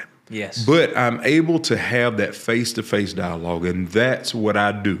does that. But I'm able to have that face-to-face dialogue, and that's what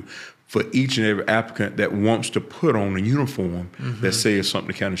I do for each and every applicant that wants to put on a uniform that says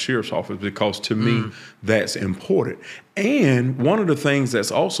something to county sheriff's office, because to me, that's important. And one of the things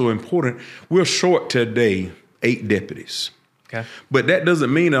that's also important, we're short today 8 deputies. But that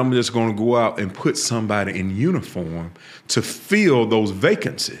doesn't mean I'm just going to go out and put somebody in uniform to fill those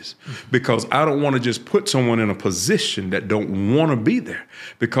vacancies, because I don't want to just put someone in a position that don't want to be there.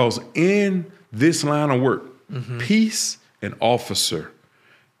 Because in this line of work, peace and officer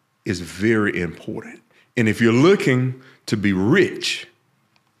is very important. And if you're looking to be rich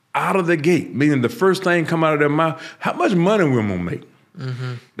out of the gate, meaning the first thing come out of their mouth, how much money we're going to make?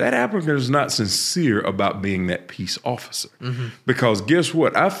 That applicant is not sincere about being that peace officer. Because guess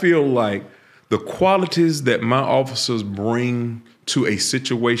what? I feel like the qualities that my officers bring to a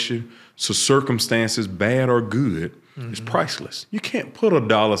situation, to circumstances, bad or good, is priceless. You can't put a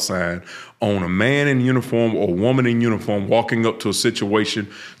dollar sign on a man in uniform or a woman in uniform walking up to a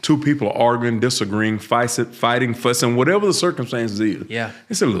situation, 2 people are arguing, disagreeing, fighting, fussing, whatever the circumstances is.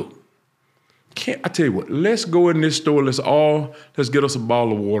 It's a look. I tell you what, let's go in this store, let's get us a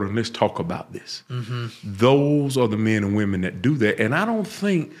bottle of water and let's talk about this. Those are the men and women that do that. And I don't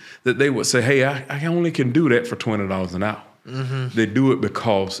think that they would say, hey, I only can do that for $20 an hour. They do it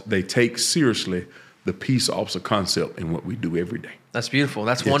because they take seriously the peace officer concept in what we do every day. That's beautiful.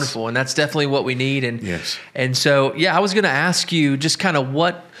 That's wonderful. And that's definitely what we need. And so, I was going to ask you just kind of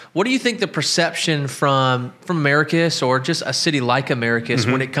what do you think the perception from Americus or just a city like Americus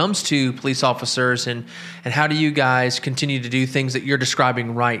when it comes to police officers, and how do you guys continue to do things that you're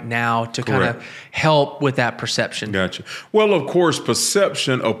describing right now to kind of help with that perception? Gotcha. Well, of course,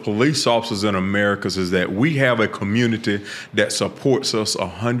 perception of police officers in Americus is that we have a community that supports us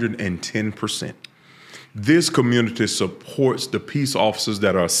 110%. This community supports the peace officers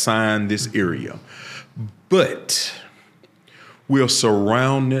that are assigned this area. But we are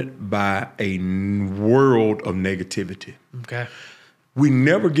surrounded by a world of negativity. Okay. We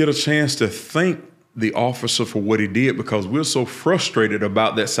never get a chance to thank the officer for what he did because we're so frustrated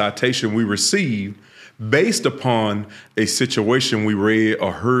about that citation we received based upon a situation we read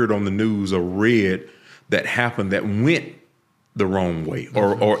or heard on the news or read that happened that went the wrong way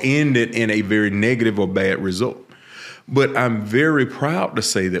or ended in a very negative or bad result. But I'm very proud to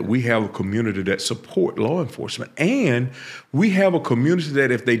say that we have a community that support law enforcement, and we have a community that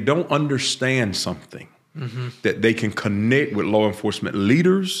if they don't understand something, that they can connect with law enforcement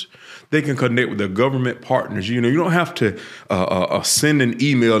leaders, they can connect with their government partners. You know, you don't have to send an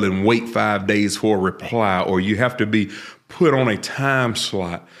email and wait 5 days for a reply, or you have to be put on a time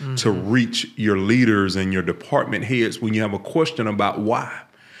slot to reach your leaders and your department heads when you have a question about why.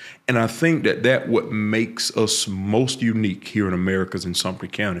 And I think that what makes us most unique here in Americus in Sumter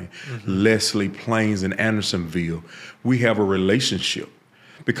County, Leslie, Plains, and Andersonville, we have a relationship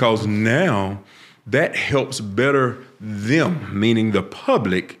because now that helps better them, meaning the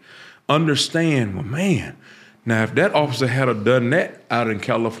public, understand, well, man, now if that officer had done that out in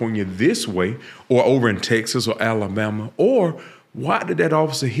California this way or over in Texas or Alabama, or why did that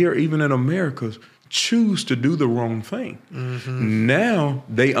officer here, even in Americus, choose to do the wrong thing? Now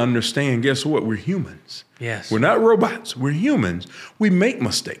they understand, guess what? We're humans. Yes. We're not robots. We're humans. We make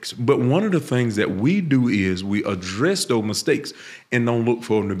mistakes. But one of the things that we do is we address those mistakes and don't look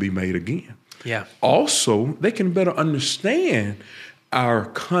for them to be made again. Yeah. Also, they can better understand our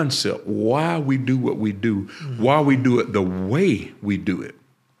concept, why we do what we do, why we do it the way we do it.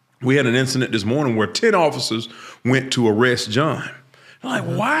 We had an incident this morning where 10 officers went to arrest John. Like,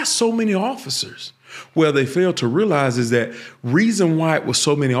 why so many officers? Well, they failed to realize is that reason why it was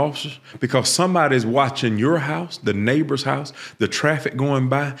so many officers, because somebody's watching your house, the neighbor's house, the traffic going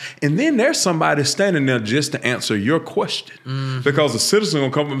by, and then there's somebody standing there just to answer your question. Because a citizen will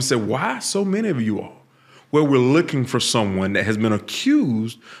come up and say, why so many of you all? Well, we're looking for someone that has been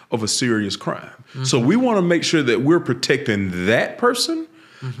accused of a serious crime. So we want to make sure that we're protecting that person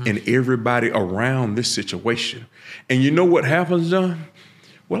and everybody around this situation. And you know what happens, John?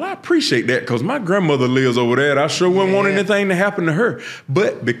 Well, I appreciate that because my grandmother lives over there and I sure wouldn't want anything to happen to her.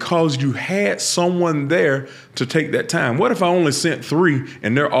 But because you had someone there to take that time, what if I only sent 3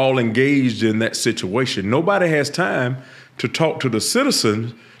 and they're all engaged in that situation? Nobody has time to talk to the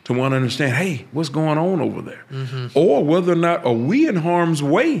citizens to want to understand, hey, what's going on over there? Or whether or not are we in harm's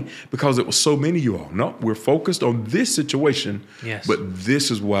way because it was so many of you all. No, we're focused on this situation, but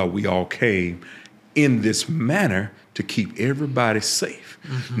this is why we all came in this manner to keep everybody safe.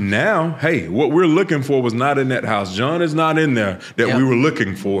 Now, hey, what we're looking for was not in that house. John is not in there that we were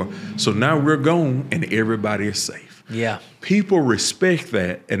looking for. So now we're gone and everybody is safe. Yeah. People respect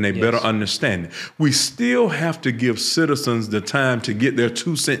that and they better understand it. We still have to give citizens the time to get their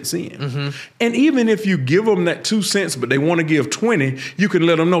 2 cents in. And even if you give them that 2 cents, but they want to give 20, you can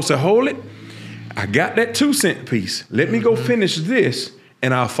let them know, say, hold it. I got that 2 cent piece. Let me go finish this.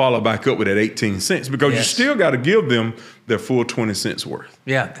 And I'll follow back up with that 18 cents because you still got to give them their full 20 cents worth.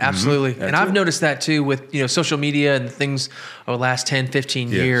 Yeah, absolutely. And I've noticed that too with, social media and things over the last 10, 15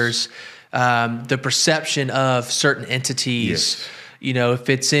 years, the perception of certain entities, if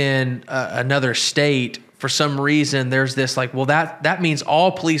it's in another state, for some reason, there's this like, well, that means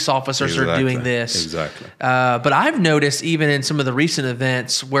all police officers are doing this. Exactly. But I've noticed even in some of the recent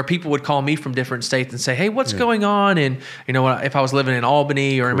events where people would call me from different states and say, hey, what's going on? And, if I was living in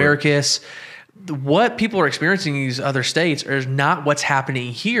Albany or Americus, what people are experiencing in these other states is not what's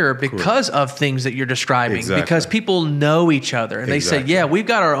happening here because of things that you're describing, because people know each other and they say, yeah, we've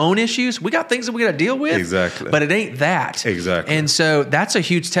got our own issues. We got things that we got to deal with, but it ain't that. And so that's a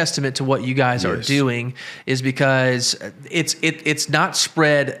huge testament to what you guys are doing is because it's not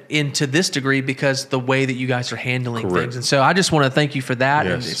spread into this degree because the way that you guys are handling things. And so I just want to thank you for that.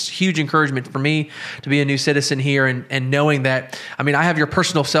 And it's huge encouragement for me to be a new citizen here and knowing that, I have your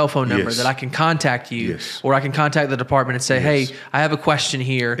personal cell phone number that I can contact you, or I can contact the department and say, hey, I have a question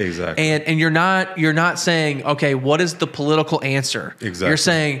here. And you're not saying, okay, what is the political answer? You're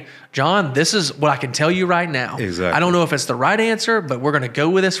saying, John, this is what I can tell you right now. I don't know if it's the right answer, but we're going to go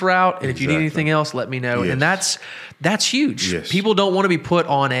with this route. And if you need anything else, let me know. And that's huge. People don't want to be put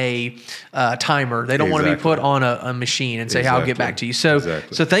on a timer. They don't want to be put on a machine and say, I'll get back to you. So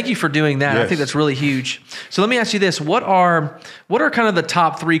thank you for doing that. I think that's really huge. So let me ask you this. What are kind of the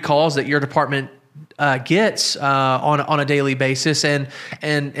top 3 calls that your department gets on a daily basis, and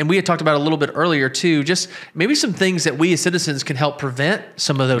we had talked about a little bit earlier too. Just maybe some things that we as citizens can help prevent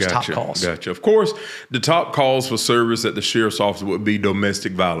some of those top calls. Gotcha. Of course, the top calls for service at the sheriff's office would be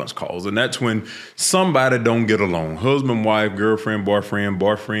domestic violence calls, and that's when somebody don't get along: husband, wife, girlfriend,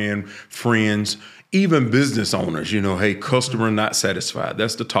 boyfriend, friends. Even business owners, hey, customer not satisfied.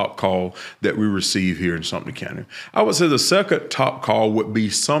 That's the top call that we receive here in Sumter County. I would say the second top call would be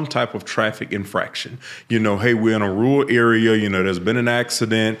some type of traffic infraction. Hey, we're in a rural area, there's been an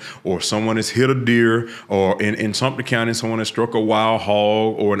accident, or someone has hit a deer, or in Sumter County, someone has struck a wild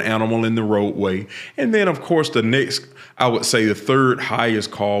hog or an animal in the roadway. And then, of course, I would say the third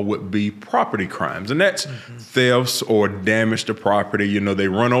highest call would be property crimes, and that's thefts or damage to property. They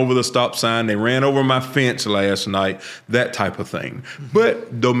run over the stop sign, they ran over my fence last night, that type of thing.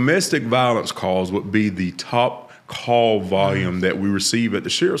 But domestic violence calls would be the top call volume that we receive at the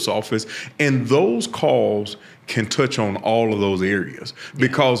sheriff's office, and those calls can touch on all of those areas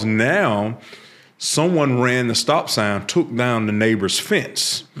because now someone ran the stop sign, took down the neighbor's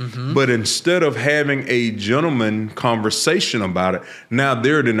fence. But instead of having a gentleman conversation about it, now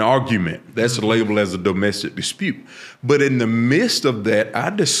they're in an argument. That's labeled as a domestic dispute. But in the midst of that, I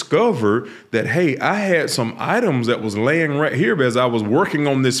discovered that, hey, I had some items that was laying right here as I was working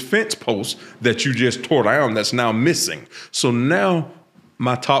on this fence post that you just tore down that's now missing. So now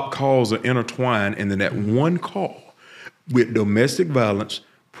my top calls are intertwined into that one call with domestic violence,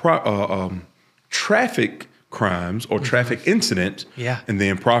 traffic crimes or traffic incidents, and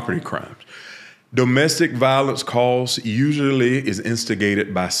then property crimes. Domestic violence calls usually is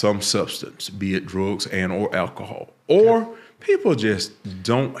instigated by some substance, be it drugs and or alcohol, or people just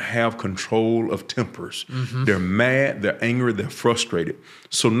don't have control of tempers. They're mad, they're angry, they're frustrated.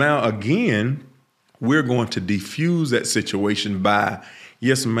 So now again, we're going to defuse that situation by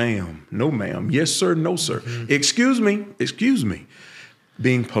yes, ma'am, no, ma'am, yes, sir, no, sir, excuse me.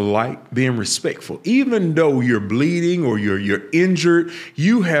 Being polite, being respectful. Even though you're bleeding or you're injured,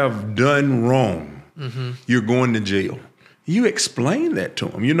 you have done wrong. You're going to jail. You explain that to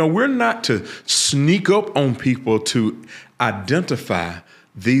them. We're not to sneak up on people to identify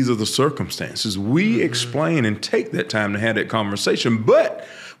these are the circumstances. We explain and take that time to have that conversation, but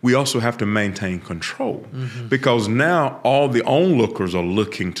we also have to maintain control because now all the onlookers are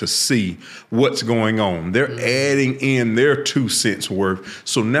looking to see what's going on. They're adding in their 2 cents worth.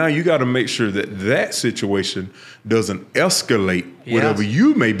 So now you got to make sure that situation doesn't escalate whatever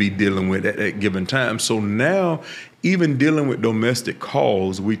you may be dealing with at that given time. So now, even dealing with domestic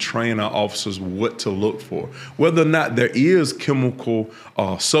calls, we train our officers what to look for, whether or not there is chemical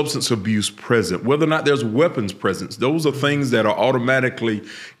substance abuse present, whether or not there's weapons present. Those are things that are automatically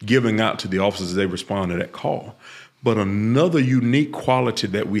giving out to the officers as they respond to that call. But another unique quality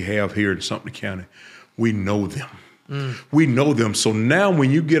that we have here in Sumter County, we know them. We know them. So now when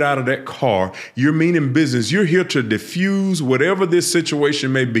you get out of that car, you're meaning business. You're here to diffuse whatever this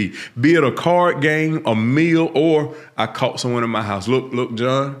situation may be it a card game, a meal, or I caught someone in my house. Look,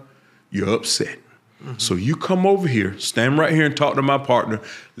 John, you're upset. So you come over here, stand right here and talk to my partner.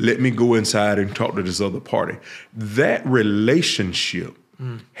 Let me go inside and talk to this other party. That relationship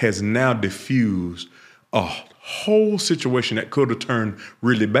has now diffused a whole situation that could have turned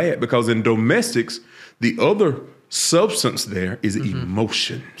really bad because in domestics, the other substance there is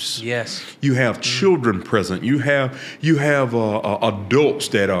emotions. Yes. You have children present. You have adults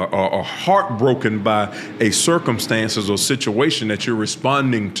that are heartbroken by a circumstances or situation that you're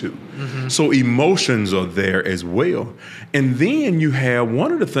responding to. So emotions are there as well. And then you have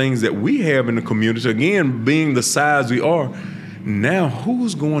one of the things that we have in the community, again, being the size we are, now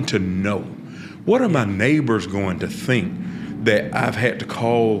who's going to know? What are my neighbors going to think that I've had to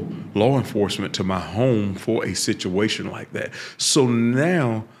call law enforcement to my home for a situation like that? So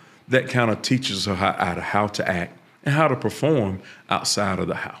now that kind of teaches us how to act and how to perform outside of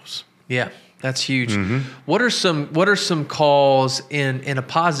the house. Yeah, that's huge. What are some calls in a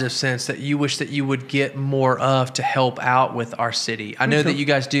positive sense that you wish that you would get more of to help out with our city? I know that you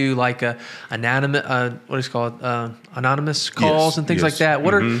guys do like anonymous calls and things like that.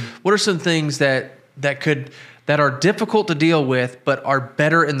 What are some things that are difficult to deal with, but are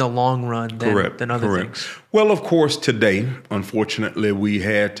better in the long run than other things? Well, of course, today, unfortunately, we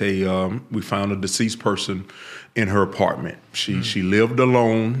found a deceased person in her apartment. She lived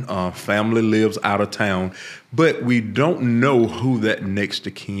alone. Family lives out of town, but we don't know who that next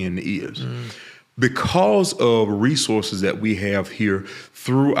of kin is. Because of resources that we have here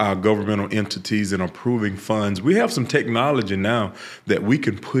through our governmental entities and approving funds, we have some technology now that we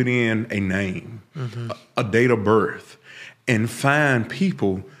can put in a name, a date of birth, and find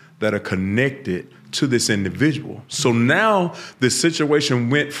people that are connected to this individual. So now the situation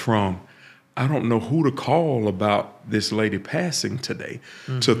went from, I don't know who to call about this lady passing today,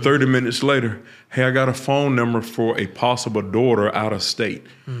 to 30 minutes later, hey, I got a phone number for a possible daughter out of state.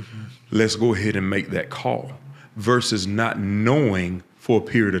 Let's go ahead and make that call, versus not knowing for a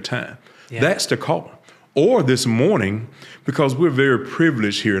period of time. Yeah. That's the call. Or this morning, because we're very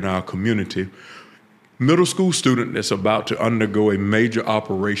privileged here in our community, middle school student that's about to undergo a major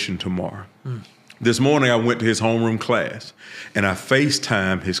operation tomorrow. This morning, I went to his homeroom class, and I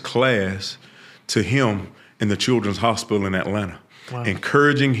FaceTimed his class to him in the Children's Hospital in Atlanta,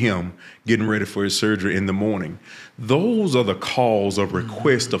 encouraging him, getting ready for his surgery in the morning. Those are the calls of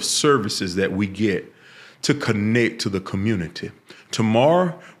request of services that we get to connect to the community.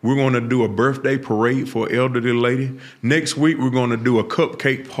 Tomorrow, we're going to do a birthday parade for an elderly lady. Next week, we're going to do a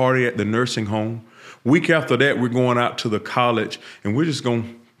cupcake party at the nursing home. Week after that, we're going out to the college, and we're just going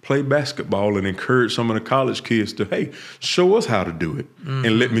to play basketball and encourage some of the college kids to, hey, show us how to do it,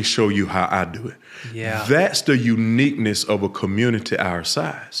 and let me show you how I do it. Yeah. That's the uniqueness of a community our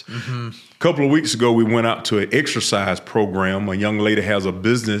size. A couple of weeks ago, we went out to an exercise program. A young lady has a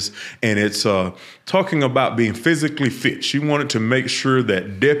business, and it's talking about being physically fit. She wanted to make sure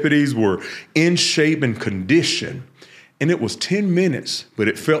that deputies were in shape and condition. And it was 10 minutes, but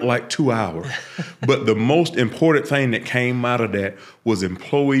it felt like 2 hours. But the most important thing that came out of that was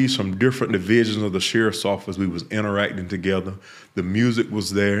employees from different divisions of the sheriff's office. We was interacting together. The music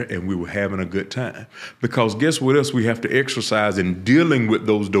was there, and we were having a good time. Because guess what else we have to exercise in dealing with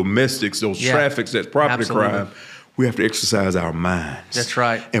those domestics, those traffics, that's property crime? We have to exercise our minds. That's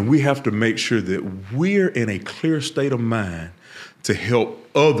right. And we have to make sure that we're in a clear state of mind to help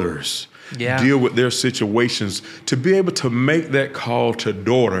others deal with their situations, to be able to make that call to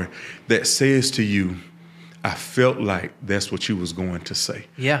daughter that says to you, I felt like that's what you was going to say.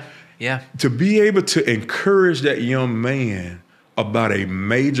 Yeah. To be able to encourage that young man about a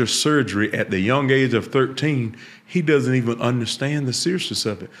major surgery at the young age of 13, he doesn't even understand the seriousness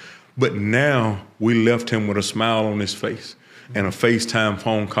of it. But now we left him with a smile on his face and a FaceTime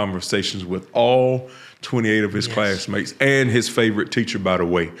phone conversations with all 28 of his classmates and his favorite teacher, by the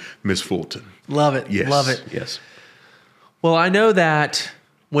way, Miss Fulton. Love it. Yes. Love it. Yes. Well, I know that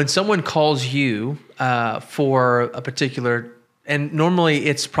when someone calls you for a particular, and normally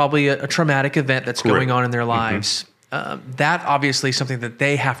it's probably a traumatic event that's going on in their lives, that obviously is something that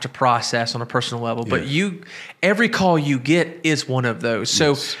they have to process on a personal level. But every call you get is one of those.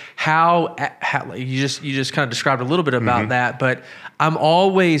 So how you just kind of described a little bit about that, but I'm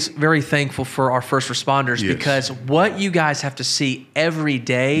always very thankful for our first responders because what you guys have to see every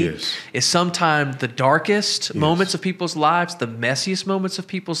day is sometimes the darkest moments of people's lives, the messiest moments of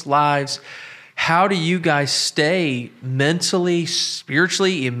people's lives. How do you guys stay mentally,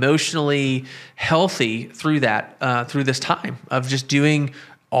 spiritually, emotionally healthy through that, through this time of just doing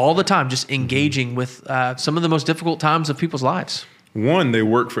all the time, just engaging with some of the most difficult times of people's lives? One, they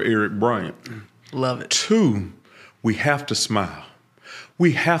work for Eric Bryant. Love it. Two, we have to smile.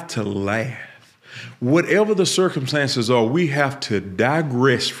 We have to laugh. Whatever the circumstances are, we have to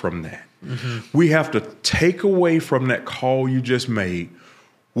digress from that. We have to take away from that call you just made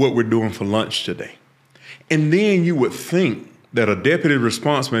what we're doing for lunch today. And then you would think that a deputy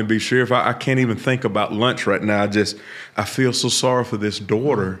response may be, Sheriff, I can't even think about lunch right now. I feel so sorry for this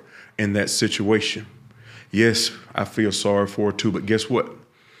daughter in that situation. Yes, I feel sorry for her too, but guess what?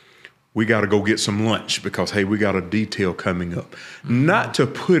 We got to go get some lunch because, hey, we got a detail coming up. Not to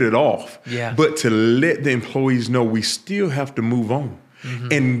put it off, but to let the employees know we still have to move on.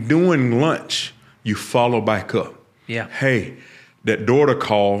 And during lunch, you follow back up. Hey, that daughter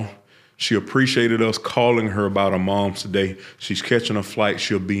called. She appreciated us calling her about her mom today. She's catching a flight.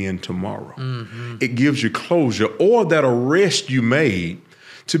 She'll be in tomorrow. It gives you closure. Or that arrest you made,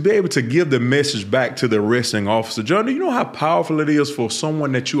 to be able to give the message back to the arresting officer. John, do you know how powerful it is for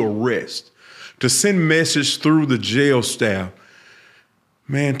someone that you arrest to send message through the jail staff?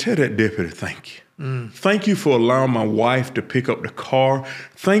 Man, tell that deputy thank you. Thank you for allowing my wife to pick up the car.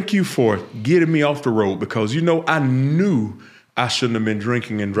 Thank you for getting me off the road because, I knew I shouldn't have been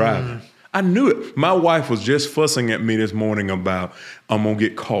drinking and driving. I knew it. My wife was just fussing at me this morning about I'm going to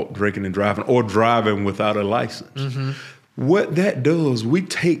get caught drinking and driving or driving without a license. What that does, we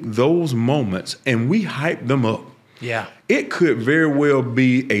take those moments and we hype them up. It could very well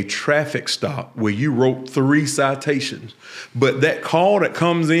be a traffic stop where you wrote 3 citations, but that call that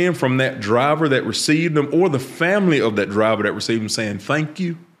comes in from that driver that received them or the family of that driver that received them saying, thank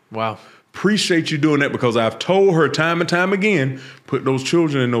you. Appreciate you doing that, because I've told her time and time again, put those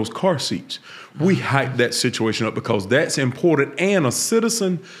children in those car seats. We hype that situation up because that's important, and a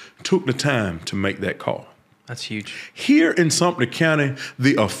citizen took the time to make that call. That's huge. Here in Sumter County,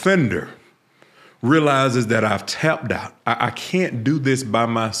 the offender realizes that I've tapped out. I can't do this by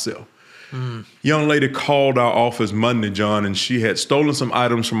myself. Young lady called our office Monday, John, and she had stolen some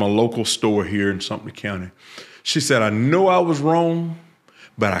items from a local store here in Sumter County. She said, I know I was wrong,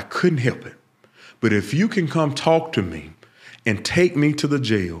 but I couldn't help it. But if you can come talk to me and take me to the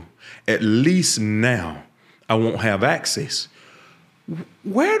jail, at least now I won't have access.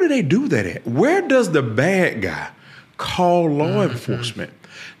 Where do they do that at? Where does the bad guy call law enforcement?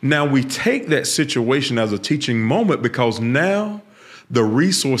 Now we take that situation as a teaching moment, because now the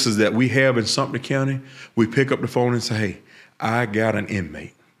resources that we have in Sumter County, we pick up the phone and say, hey, I got an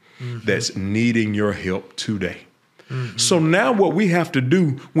inmate that's needing your help today. So now what we have to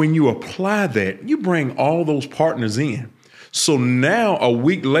do when you apply that, you bring all those partners in. So now a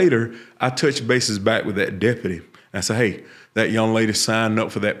week later, I touch bases back with that deputy. I say, hey, that young lady signed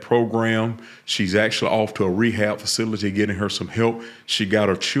up for that program. She's actually off to a rehab facility getting her some help. She got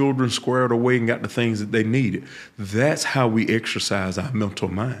her children squared away and got the things that they needed. That's how we exercise our mental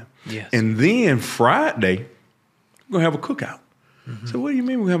mind. Yes. And then Friday, we're going to have a cookout. So what do you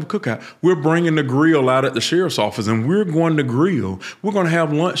mean we have a cookout? We're bringing the grill out at the sheriff's office, and we're going to grill. We're going to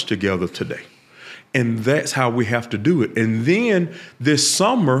have lunch together today. And that's how we have to do it. And then this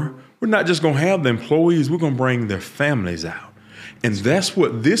summer, we're not just going to have the employees, we're going to bring their families out. And that's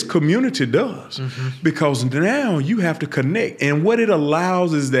what this community does, because now you have to connect. And what it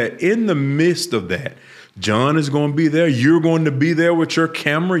allows is that in the midst of that, John is going to be there. You're going to be there with your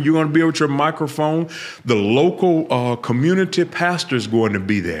camera. You're going to be there with your microphone. The local community pastor is going to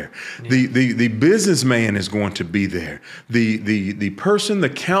be there. Yeah. The businessman is going to be there. The person, the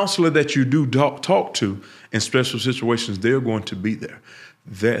counselor that you do talk to in special situations, they're going to be there.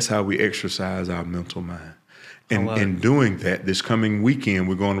 That's how we exercise our mental mind. And in doing that, this coming weekend,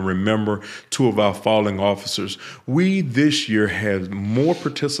 we're going to remember 2 of our fallen officers. We this year had more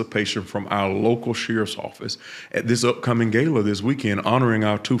participation from our local sheriff's office at this upcoming gala this weekend, honoring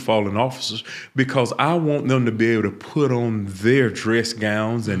our 2 fallen officers, because I want them to be able to put on their dress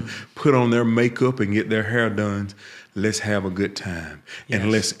gowns and put on their makeup and get their hair done. Let's have a good time. Yes.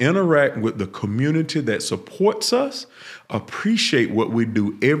 And let's interact with the community that supports us, appreciate what we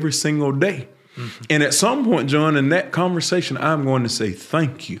do every single day. And at some point, John, in that conversation, I'm going to say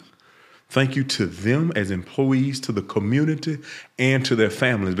thank you. Thank you to them as employees, to the community, and to their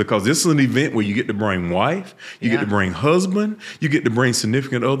families, because this is an event where you get to bring wife, you get to bring husband, you get to bring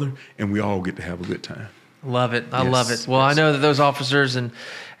significant other, and we all get to have a good time. Love it. I love it. Well, I know that those officers and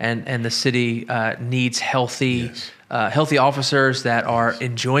the city needs healthy officers that are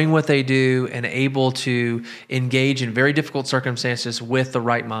enjoying what they do and able to engage in very difficult circumstances with the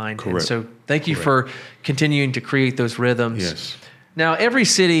right mind. Correct. And so thank you for continuing to create those rhythms. Yes. Now, every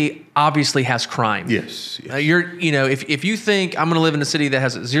city obviously has crime. Yes. If you think I'm going to live in a city that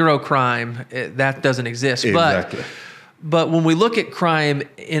has 0 crime, that doesn't exist. Exactly. But when we look at crime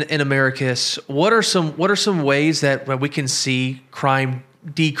in Americus, what are some ways that we can see crime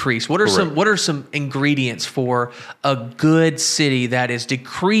decrease? What are some ingredients for a good city that is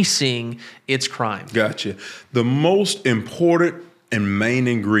decreasing its crime? Gotcha. The most important and main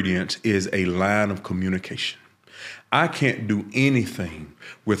ingredient is a line of communication. I can't do anything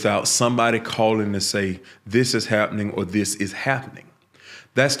without somebody calling to say this is happening or this is happening.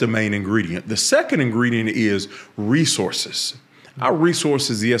 That's the main ingredient. The second ingredient is resources. Our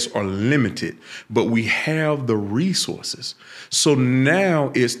resources, yes, are limited, but we have the resources. So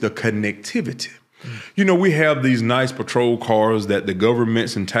now it's the connectivity. You know, we have these nice patrol cars that the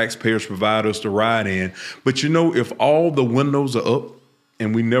governments and taxpayers provide us to ride in. But you know, if all the windows are up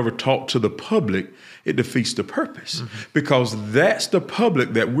and we never talk to the public, it defeats the purpose, because that's the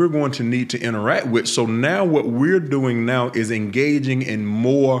public that we're going to need to interact with. So now what we're doing now is engaging in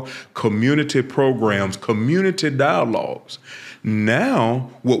more community programs, community dialogues.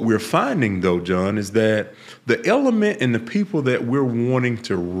 Now, what we're finding, though, John, is that the element and the people that we're wanting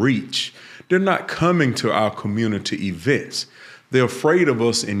to reach, they're not coming to our community events. They're afraid of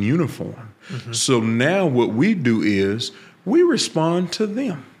us in uniform. So now what we do is we respond to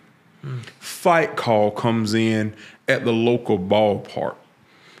them. Fight call comes in at the local ballpark.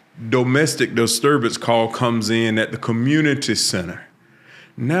 Domestic disturbance call comes in at the community center.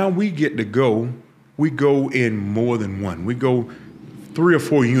 Now we get to go. We go in more than one. We go 3 or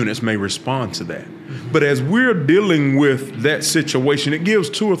 4 units may respond to that. But as we're dealing with that situation, it gives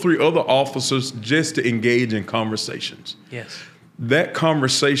 2 or 3 other officers just to engage in conversations. Yes. That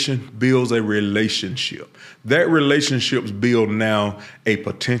conversation builds a relationship. That relationships build now a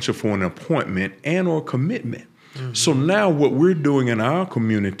potential for an appointment and or commitment. So now what we're doing in our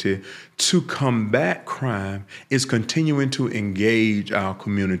community to combat crime is continuing to engage our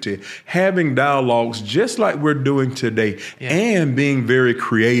community, having dialogues just like we're doing today, and being very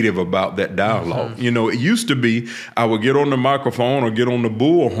creative about that dialogue. You know, it used to be I would get on the microphone or get on the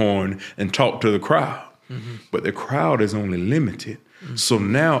bullhorn and talk to the crowd, but the crowd is only limited. So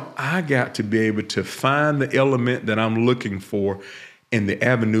now I got to be able to find the element that I'm looking for in the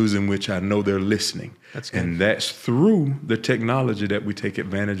avenues in which I know they're listening. That's good. And that's through the technology that we take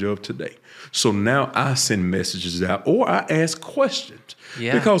advantage of today. So now I send messages out or I ask questions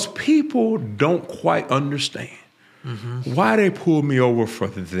because people don't quite understand why they pulled me over for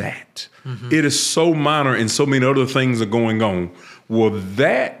that. It is so minor and so many other things are going on. Well,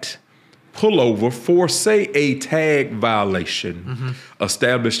 that pullover for, say, a tag violation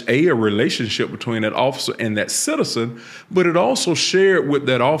established a relationship between that officer and that citizen, but it also shared with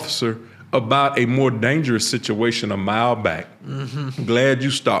that officer about a more dangerous situation a mile back. Glad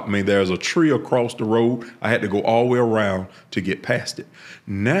you stopped me. There's a tree across the road. I had to go all the way around to get past it.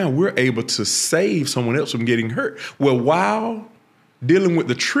 Now we're able to save someone else from getting hurt. Well, while dealing with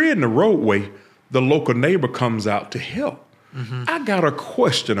the tree in the roadway, the local neighbor comes out to help. I got a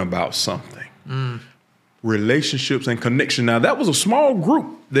question about something. Relationships and connection. Now, that was a small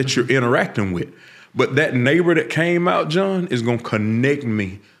group that you're interacting with, but that neighbor that came out, John, is going to connect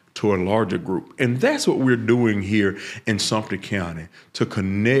me to a larger group. And that's what we're doing here in Sumter County, to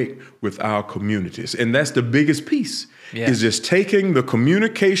connect with our communities. And that's the biggest piece, is just taking the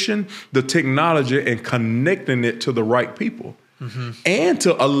communication, the technology, and connecting it to the right people. And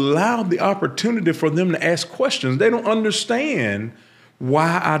to allow the opportunity for them to ask questions. They don't understand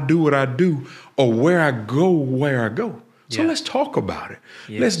why I do what I do or where I go. So let's talk about it.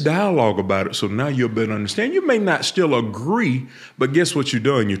 Let's dialogue about it so now you'll better understand. You may not still agree, but guess what you've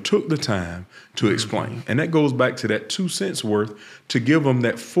done? You took the time to explain. And that goes back to that 2 cents worth to give them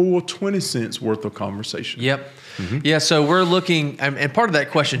that full 20 cents worth of conversation. Yeah, so we're looking, and part of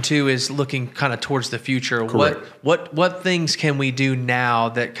that question too is looking kind of towards the future. Correct. What things can we do now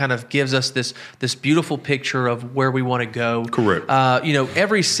that kind of gives us this beautiful picture of where we want to go? Correct.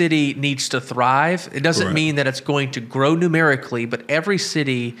 Every city needs to thrive. It doesn't mean that it's going to grow numerically, but every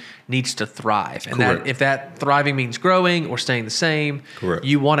city needs to thrive. And that if that thriving means growing or staying the same,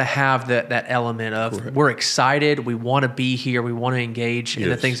 you want to have that element of we're excited, we want to be here, we want to engage in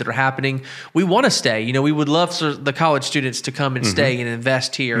the things that are happening. We want to stay. We would love for the college students to come and stay and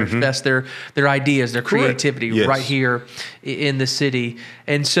invest here, invest their ideas, their creativity right here in the city.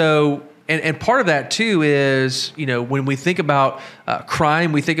 And so, and part of that too is, when we think about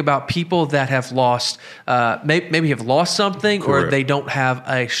crime, we think about people that have lost, maybe have lost something, or they don't have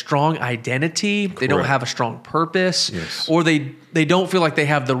a strong identity, they don't have a strong purpose, or they don't feel like they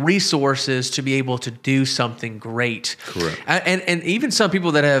have the resources to be able to do something great. And even some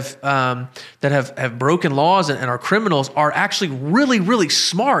people that have broken laws and are criminals are actually really, really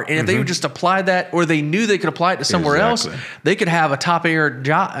smart. And if they would just apply that, or they knew they could apply it to somewhere else, they could have a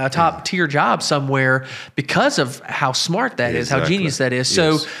top tier job somewhere because of how smart that is, how genius that is.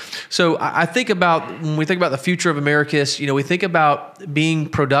 So I think about, when we think about the future of Americus, we think about being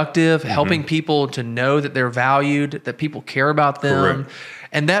productive, helping people to know that they're valued, that people care about them.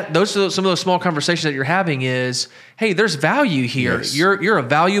 And those are some of those small conversations that you're having is, hey, there's value here. You're a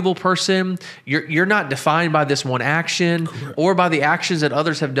valuable person. You're not defined by this one action or by the actions that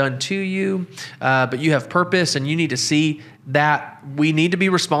others have done to you, but you have purpose, and you need to see that we need to be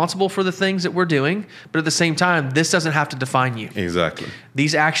responsible for the things that we're doing, but at the same time, this doesn't have to define you.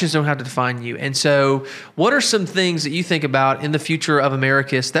 These actions don't have to define you. And so what are some things that you think about in the future of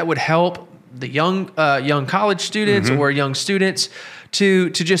Americus that would help the young college students or young students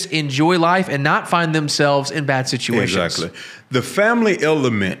to just enjoy life and not find themselves in bad situations? The family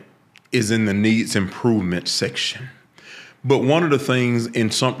element is in the needs improvement section. But one of the things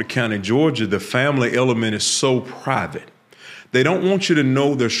in Sumter County, Georgia, the family element is so private. They don't want you to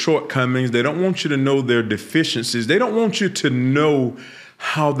know their shortcomings. They don't want you to know their deficiencies. They don't want you to know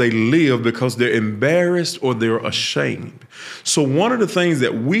how they live because they're embarrassed or they're ashamed. So one of the things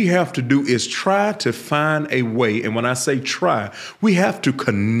that we have to do is try to find a way. And when I say try, we have to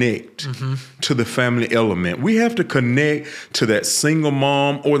connect to the family element. We have to connect to that single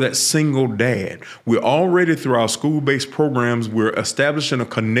mom or that single dad. We're already, through our school-based programs, we're establishing a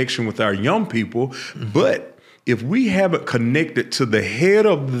connection with our young people. But if we haven't connected to the head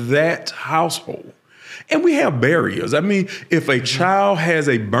of that household, And we have barriers. I mean, if a child has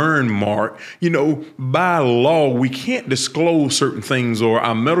a burn mark, by law, we can't disclose certain things, or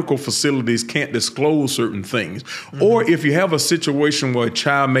our medical facilities can't disclose certain things. Or if you have a situation where a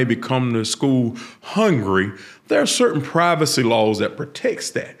child may be coming to school hungry, there are certain privacy laws that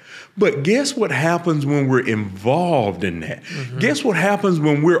protects that. But guess what happens when we're involved in that? Guess what happens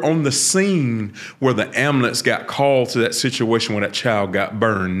when we're on the scene where the ambulance got called to that situation where that child got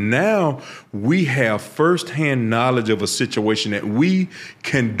burned? Now we have firsthand knowledge of a situation that we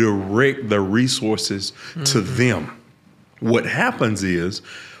can direct the resources to them. What happens is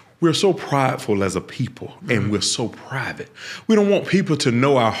we're so prideful as a people, and we're so private. We don't want people to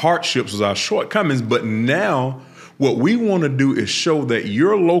know our hardships or our shortcomings, but now what we want to do is show that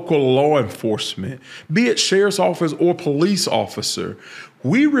your local law enforcement, be it sheriff's office or police officer,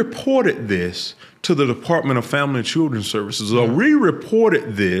 we reported this to the Department of Family and Children Services, or we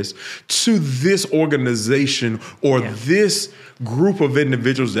reported this to this organization or this group of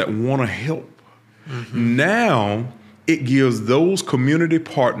individuals that want to help. Now, it gives those community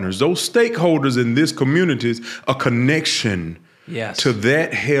partners, those stakeholders in these communities, a connection to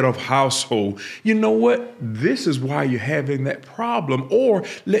that head of household. You know what? This is why you're having that problem, or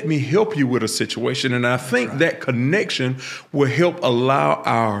let me help you with a situation. And I think that connection will help allow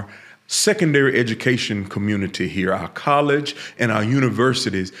our secondary education community here, our college and our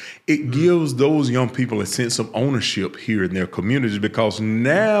universities. It gives those young people a sense of ownership here in their communities, because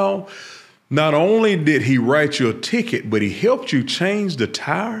now not only did he write you a ticket, but he helped you change the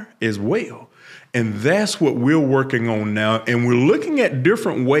tire as well. And that's what we're working on now. And we're looking at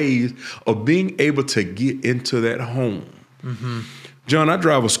different ways of being able to get into that home. John, I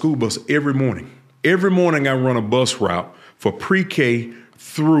drive a school bus every morning. Every morning I run a bus route for pre-K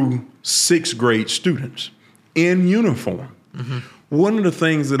through 6th grade students in uniform. One of the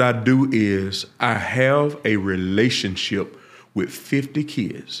things that I do is I have a relationship with 50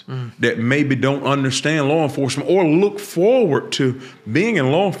 kids that maybe don't understand law enforcement or look forward to being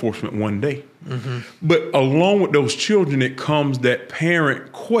in law enforcement one day. But along with those children, it comes that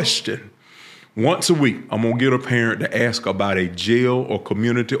parent question. Once a week, I'm going to get a parent to ask about a jail or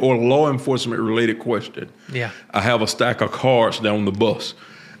community or law enforcement related question. I have a stack of cards down the bus.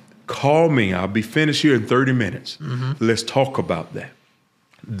 Call me. I'll be finished here in 30 minutes. Let's talk about that.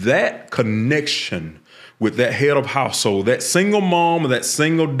 That connection with that head of household, that single mom or that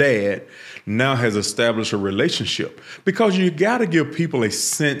single dad, now has established a relationship, because you got to give people a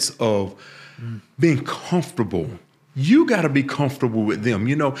sense of being comfortable. You got to be comfortable with them.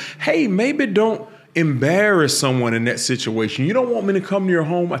 Hey, maybe don't embarrass someone in that situation. You don't want me to come to your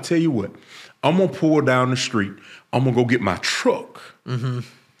home? I tell you what, I'm going to pull down the street. I'm going to go get my truck. And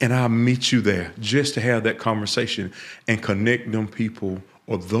I'll meet you there just to have that conversation and connect them people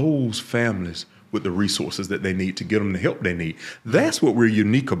or those families with the resources that they need to get them the help they need. That's what we're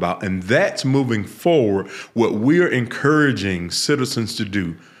unique about. And that's moving forward what we're encouraging citizens to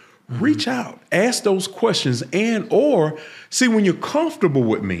do. Reach out, ask those questions, or see, when you're comfortable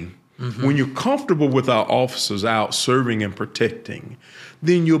with me, when you're comfortable with our officers out serving and protecting,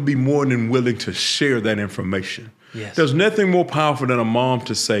 then you'll be more than willing to share that information. There's nothing more powerful than a mom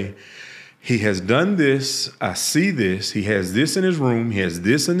to say, he has done this, I see this, he has this in his room, he has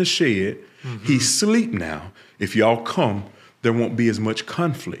this in the shed, he's asleep now. If y'all come, there won't be as much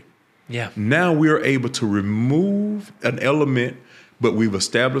conflict. Now we're able to remove an element, but we've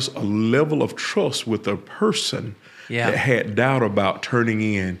established a level of trust with a person that had doubt about turning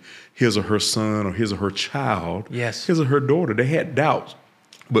in his or her son or his or her child, his or her daughter. They had doubts,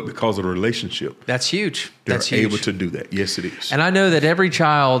 but because of the relationship. That's huge. They're able to do that. Yes, it is. And I know that every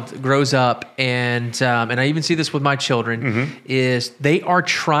child grows up, and I even see this with my children, is they are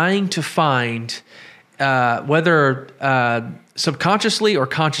trying to find, whether subconsciously or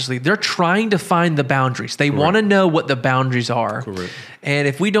consciously, they're trying to find the boundaries. They want to know what the boundaries are. And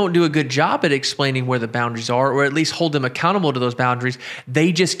if we don't do a good job at explaining where the boundaries are, or at least hold them accountable to those boundaries,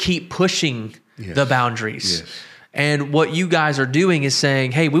 they just keep pushing the boundaries. And what you guys are doing is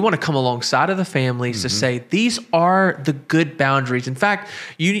saying, hey, we want to come alongside of the families to say, these are the good boundaries. In fact,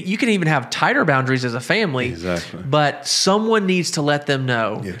 you can even have tighter boundaries as a family, but someone needs to let them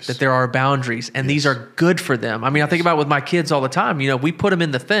know that there are boundaries, and these are good for them. I mean, I think about with my kids all the time. We put them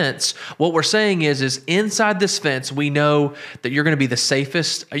in the fence. What we're saying is inside this fence, we know that you're going to be the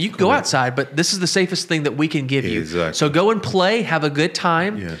safest. You can go outside, but this is the safest thing that we can give you. So go and play, have a good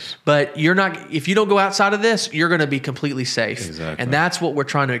time, but you're not, if you don't go outside of this, you're going to be completely safe. And that's what we're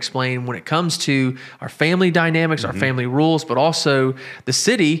trying to explain when it comes to our family dynamics, our family rules, but also the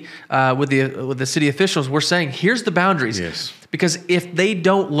city, with the city officials. We're saying, here's the boundaries. Because if they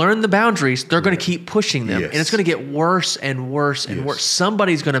don't learn the boundaries, they're going to keep pushing them. Yes. And it's going to get worse and worse and worse.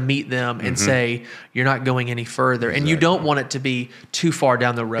 Somebody's going to meet them and say, you're not going any further. And you don't want it to be too far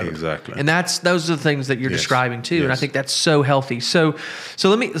down the road. Exactly. And those are the things that you're describing too. Yes. And I think that's so healthy. So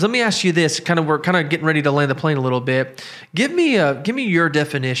let me ask you this. We're kind of getting ready to land the plane a little bit. Give me your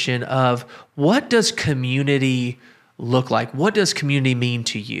definition of what does community look like? What does community mean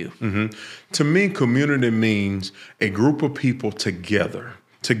to you? To me, community means a group of people together.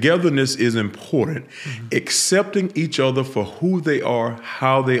 Togetherness is important. Accepting each other for who they are,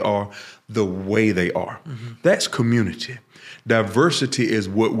 how they are, the way they are. That's community. Diversity is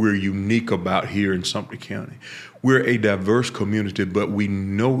what we're unique about here in Sumter County. We're a diverse community, but we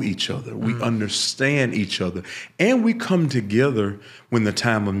know each other. We understand each other, and we come together when the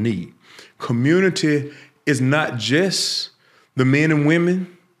time of need. Community is not just the men and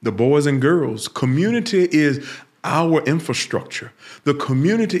women, the boys and girls. Community is our infrastructure. The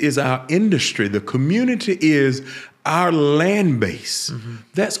community is our industry. The community is our land base.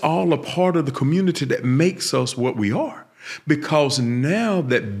 That's all a part of the community that makes us what we are. Because now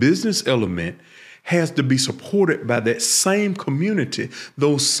that business element has to be supported by that same community,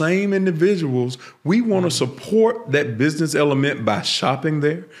 those same individuals. We want to support that business element by shopping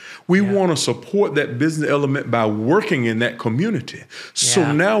there. We want to support that business element by working in that community.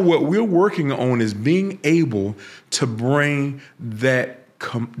 So now what we're working on is being able to bring that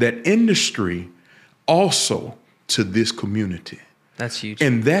industry also to this community. That's huge.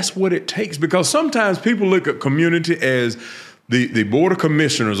 And that's what it takes, because sometimes people look at community as the board of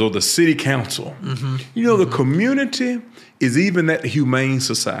commissioners or the city council. You know, the community is even at the Humane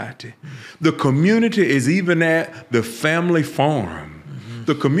Society. The community is even at the family farm.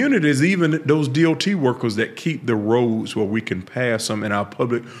 The community is even those DOT workers that keep the roads where we can pass them, and our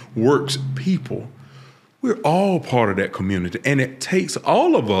public works people. We're all part of that community, and it takes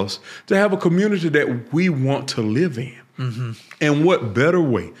all of us to have a community that we want to live in. And what better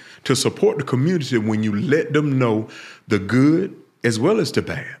way to support the community when you let them know the good as well as the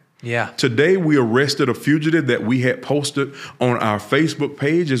bad? Today, we arrested a fugitive that we had posted on our Facebook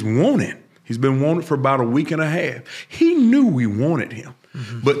page as wanted. He's been wanted for about a week and a half. He knew we wanted him.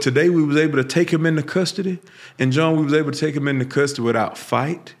 But today we was able to take him into custody. And John, we was able to take him into custody without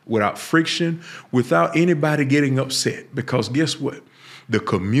fight, without friction, without anybody getting upset. Because guess what? The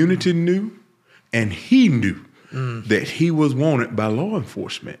community knew, and he knew that he was wanted by law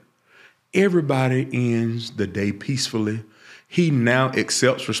enforcement. Everybody ends the day peacefully. He now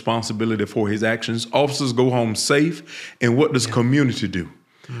accepts responsibility for his actions. Officers go home safe. And what does community do?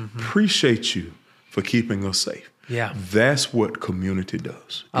 Appreciate you for keeping us safe. That's what community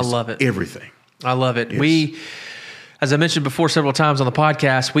does. I love it. Everything. I love it. Yes. As I mentioned before several times on the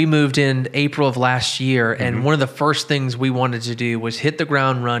podcast, we moved in April of last year, and one of the first things we wanted to do was hit the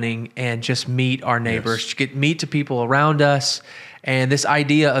ground running and just meet our neighbors, meet the people around us. And this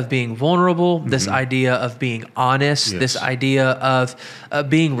idea of being vulnerable, this idea of being honest, this idea of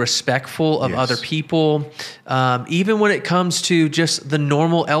being respectful of other people, even when it comes to just the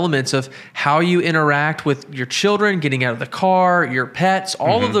normal elements of how you interact with your children, getting out of the car, your pets,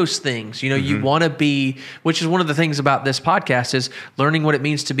 all of those things. You know, you want to be, which is one of the things about this podcast, is learning what it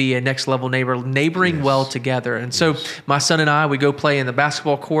means to be a next level neighbor, neighboring well together. And so my son and I, we go play in the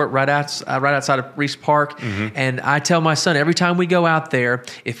basketball court right outside of Reese Park. And I tell my son, every time we go out there,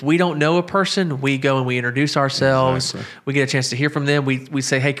 if we don't know a person, we go and we introduce ourselves. We get a chance to hear from them. We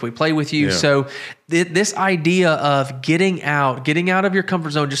say, hey, can we play with you? So this idea of getting out of your comfort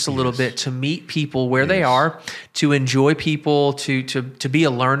zone just a little bit, to meet people where they are, to enjoy people, to be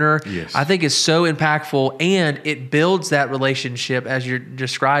a learner, I think is so impactful, and it builds that relationship as you're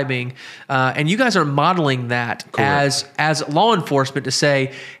describing. And you guys are modeling that as law enforcement, to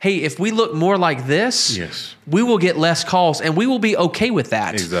say, hey, if we look more like this, we will get less calls, and we will be okay with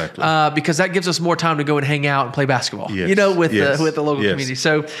that. Because that gives us more time to go and hang out and play basketball, you know, with the local community.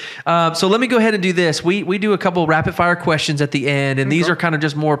 So let me go ahead and do this. We do a couple rapid fire questions at the end, and these are kind of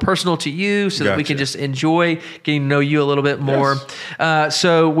just more personal to you, so that we can just enjoy getting to know you a little bit more.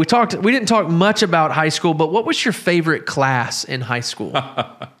 So we didn't talk much about high school, but what was your favorite class in high school?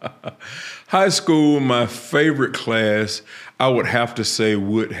 High school, my favorite class, I would have to say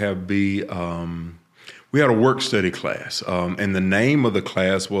would have been, we had a work study class, and the name of the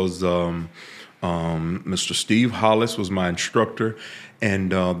class was Mr. Steve Hollis was my instructor.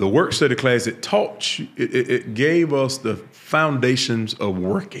 And the work study class, it gave us the foundations of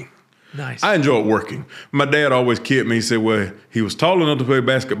working. Nice. I enjoyed working. My dad always kidded me. He said, well, he was tall enough to play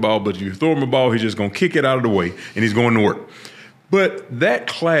basketball, but if you throw him a ball, he's just going to kick it out of the way, and he's going to work. But that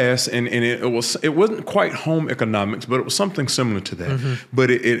class, and it wasn't quite home economics, but it was something similar to that. But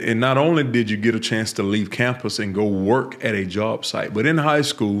it not only did you get a chance to leave campus and go work at a job site, but in high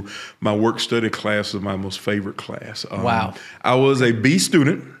school, my work study class was my most favorite class. Wow. I was a B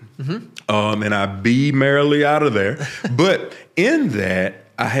student, and I B merrily out of there. But in that,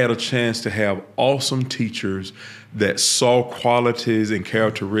 I had a chance to have awesome teachers that saw qualities and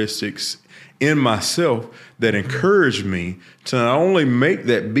characteristics in myself that encouraged me to not only make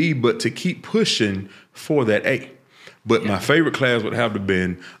that B, but to keep pushing for that A. But my favorite class would have to have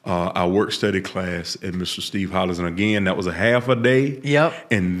been our work study class and Mr. Steve Hollis. And again, that was a half a day. Yep.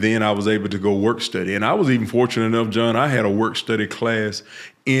 And then I was able to go work study. And I was even fortunate enough, John, I had a work study class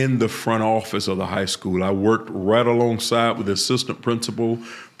in the front office of the high school. I worked right alongside with the assistant principal,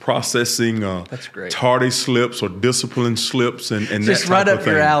 processing That's great. tardy slips or discipline slips and Just that type right of up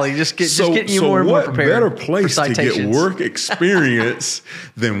thing. your alley. Just getting you more and more prepared. So what better place for to get citations. work experience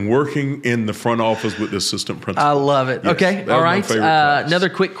than working in the front office with the assistant principal? I love it. Yes, Okay, that all was my right. favorite class. Another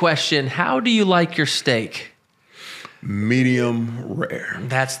quick question. How do you like your steak? Medium rare.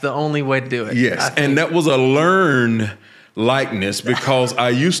 That's the only way to do it. Yes, I think. and that was a learned likeness because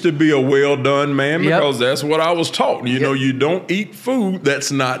I used to be a well done man because that's what I was taught. You know, you don't eat food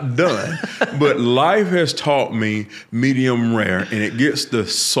that's not done. But life has taught me medium rare, and it gets the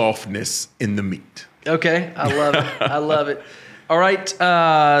softness in the meat. Okay, I love it. I love it. All right.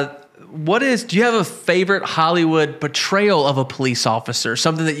 Do you have a favorite Hollywood portrayal of a police officer?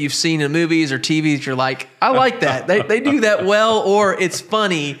 Something that you've seen in movies or TVs, you're like, I like that. They do that well, or it's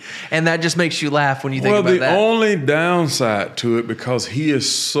funny, and that just makes you laugh when you think about that. Well, the only downside to it, because he is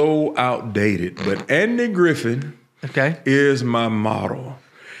so outdated, but Andy Griffin is my model.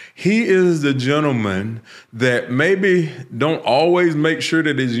 He is the gentleman that maybe don't always make sure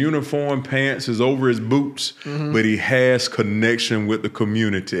that his uniform pants is over his boots, but he has connection with the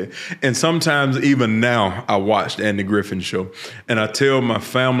community. And sometimes even now I watch the Andy Griffin show and I tell my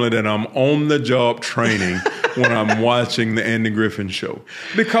family that I'm on the job training when I'm watching the Andy Griffin show.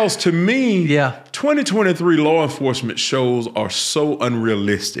 Because to me, 2023 law enforcement shows are so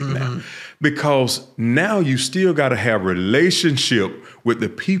unrealistic now. Because now you still got to have relationship with the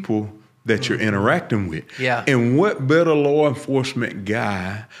people that you're interacting with. Yeah. And what better law enforcement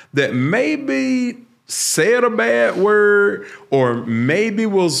guy that maybe said a bad word or maybe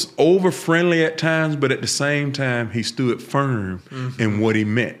was over friendly at times, but at the same time, he stood firm in what he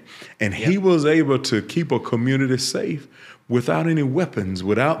meant. And he was able to keep a community safe without any weapons,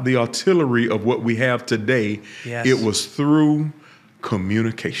 without the artillery of what we have today. Yes. It was through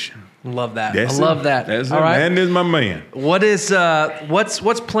communication. Love that. That's I love that. That's All it. right. Man is my man. What is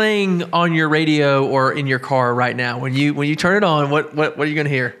what's playing on your radio or in your car right now? When you turn it on, what are you going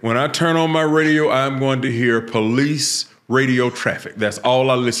to hear? When I turn on my radio, I'm going to hear police radio traffic. That's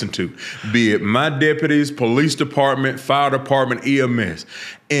all I listen to, be it my deputies, police department, fire department, EMS.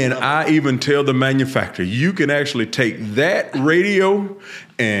 And I even tell the manufacturer, you can actually take that radio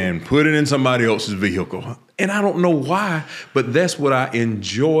and put it in somebody else's vehicle. And I don't know why, but that's what I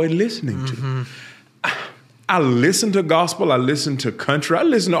enjoy listening to. I listen to gospel, I listen to country, I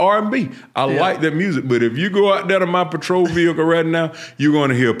listen to R&B. I like that music, but if you go out there to my patrol vehicle right now, you're going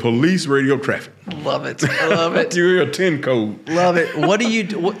to hear police radio traffic. Love it. I love it. You hear a 10 code. Love it. What do you?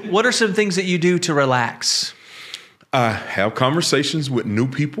 What are some things that you do to relax? I have conversations with new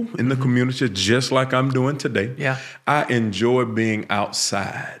people in the community, just like I'm doing today. Yeah. I enjoy being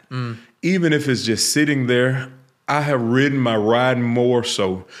outside. Even if it's just sitting there. I have ridden my riding mower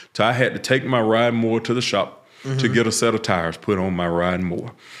so I had to take my riding mower to the shop to get a set of tires put on my riding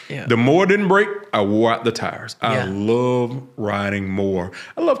mower. Yeah. The mower didn't break, I wore out the tires. I love riding mower.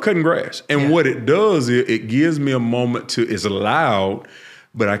 I love cutting grass. And what it does is it gives me a moment it's loud,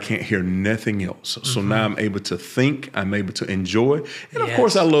 but I can't hear nothing else. So now I'm able to think, I'm able to enjoy. And of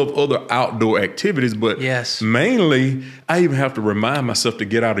course, I love other outdoor activities, but mainly I even have to remind myself to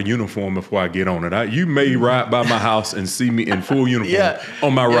get out of uniform before I get on it. You may ride by my house and see me in full uniform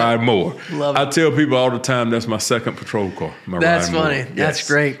on my ride mower. Love it. I tell people all the time that's my second patrol car, my That's ride mower. funny. That's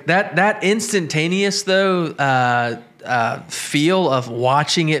great. That instantaneous though, feel of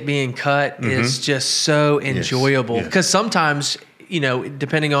watching it being cut is just so enjoyable because sometimes, you know,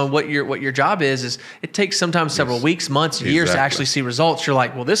 depending on what your job is it takes sometimes several weeks, months, years to actually see results. You're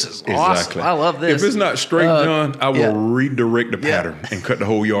like, well, this is awesome. I love this. If it's not straight, John, I will redirect the pattern and cut the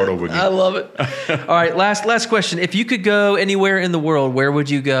whole yard over again. I love it. All right, last question. If you could go anywhere in the world, where would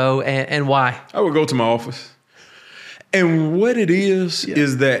you go and why? I would go to my office. And what it is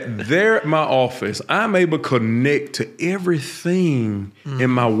that there at my office, I'm able to connect to everything in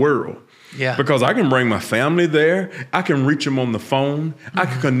my world. Yeah. Because I can bring my family there. I can reach them on the phone. I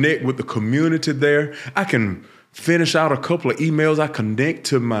can connect with the community there. I can finish out a couple of emails. I connect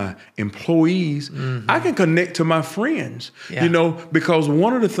to my employees. I can connect to my friends, because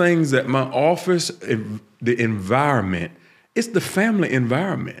one of the things that my office, the environment, it's the family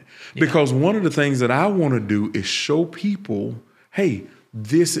environment. Because one of the things that I want to do is show people, hey,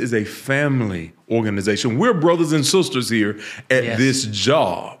 this is a family organization. We're brothers and sisters here at this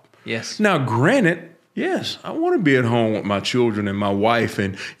job. Yes. Now, granted, yes, I want to be at home with my children and my wife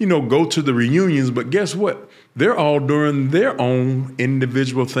and, go to the reunions. But guess what? They're all doing their own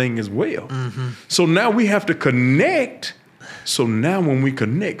individual thing as well. So now we have to connect. So now when we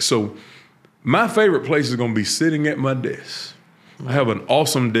connect, my favorite place is going to be sitting at my desk. I have an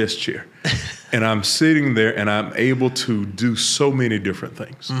awesome desk chair. And I'm sitting there and I'm able to do so many different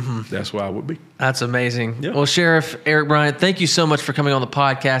things. That's where I would be. That's amazing. Yeah. Well, Sheriff Eric Bryant, thank you so much for coming on the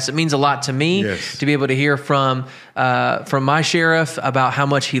podcast. It means a lot to me to be able to hear from my sheriff about how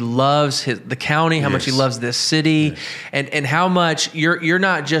much he loves the county, how much he loves this city, and how much you're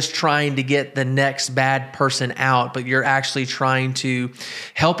not just trying to get the next bad person out, but you're actually trying to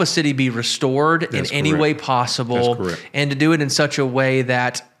help a city be restored in any way possible, and to do it in such a way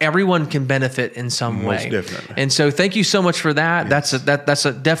that everyone can benefit in some way. Definitely. And so thank you so much for that. That's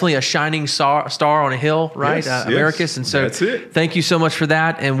definitely a shining star on a hill, right? Americus. And so that's it. Thank you so much for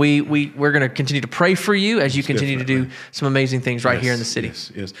that. And we're going to continue to pray for you as you continue to do some amazing things right here in the city.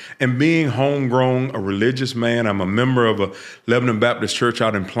 Yes. And being homegrown, a religious man, I'm a member of a Lebanon Baptist church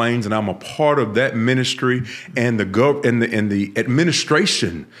out in Plains, and I'm a part of that ministry and the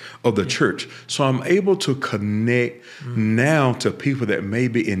administration of the church. So I'm able to connect now to people that may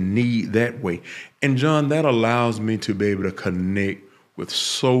be in need that way. And John, that allows me to be able to connect with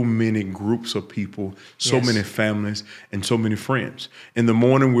so many groups of people, so many families, and so many friends. In the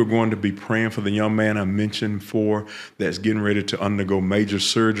morning, we're going to be praying for the young man I mentioned before that's getting ready to undergo major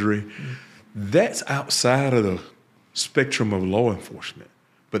surgery. That's outside of the spectrum of law enforcement,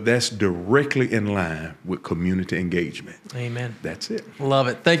 but that's directly in line with community engagement. Amen. That's it. Love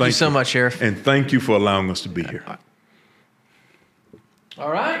it. Thank you so much, Sheriff. And thank you for allowing us to be here. All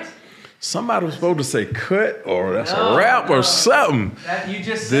right. Somebody was supposed to say cut or that's a wrap or something. You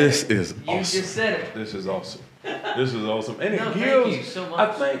just said this is awesome. You just said it. This is awesome. This is awesome. And thank you so much.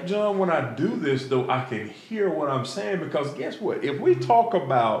 I think, John, when I do this, though, I can hear what I'm saying, because guess what? If we talk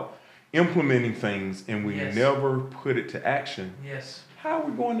about implementing things and we never put it to action, how are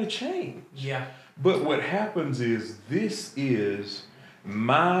we going to change? Yeah. But what happens is this is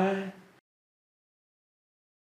my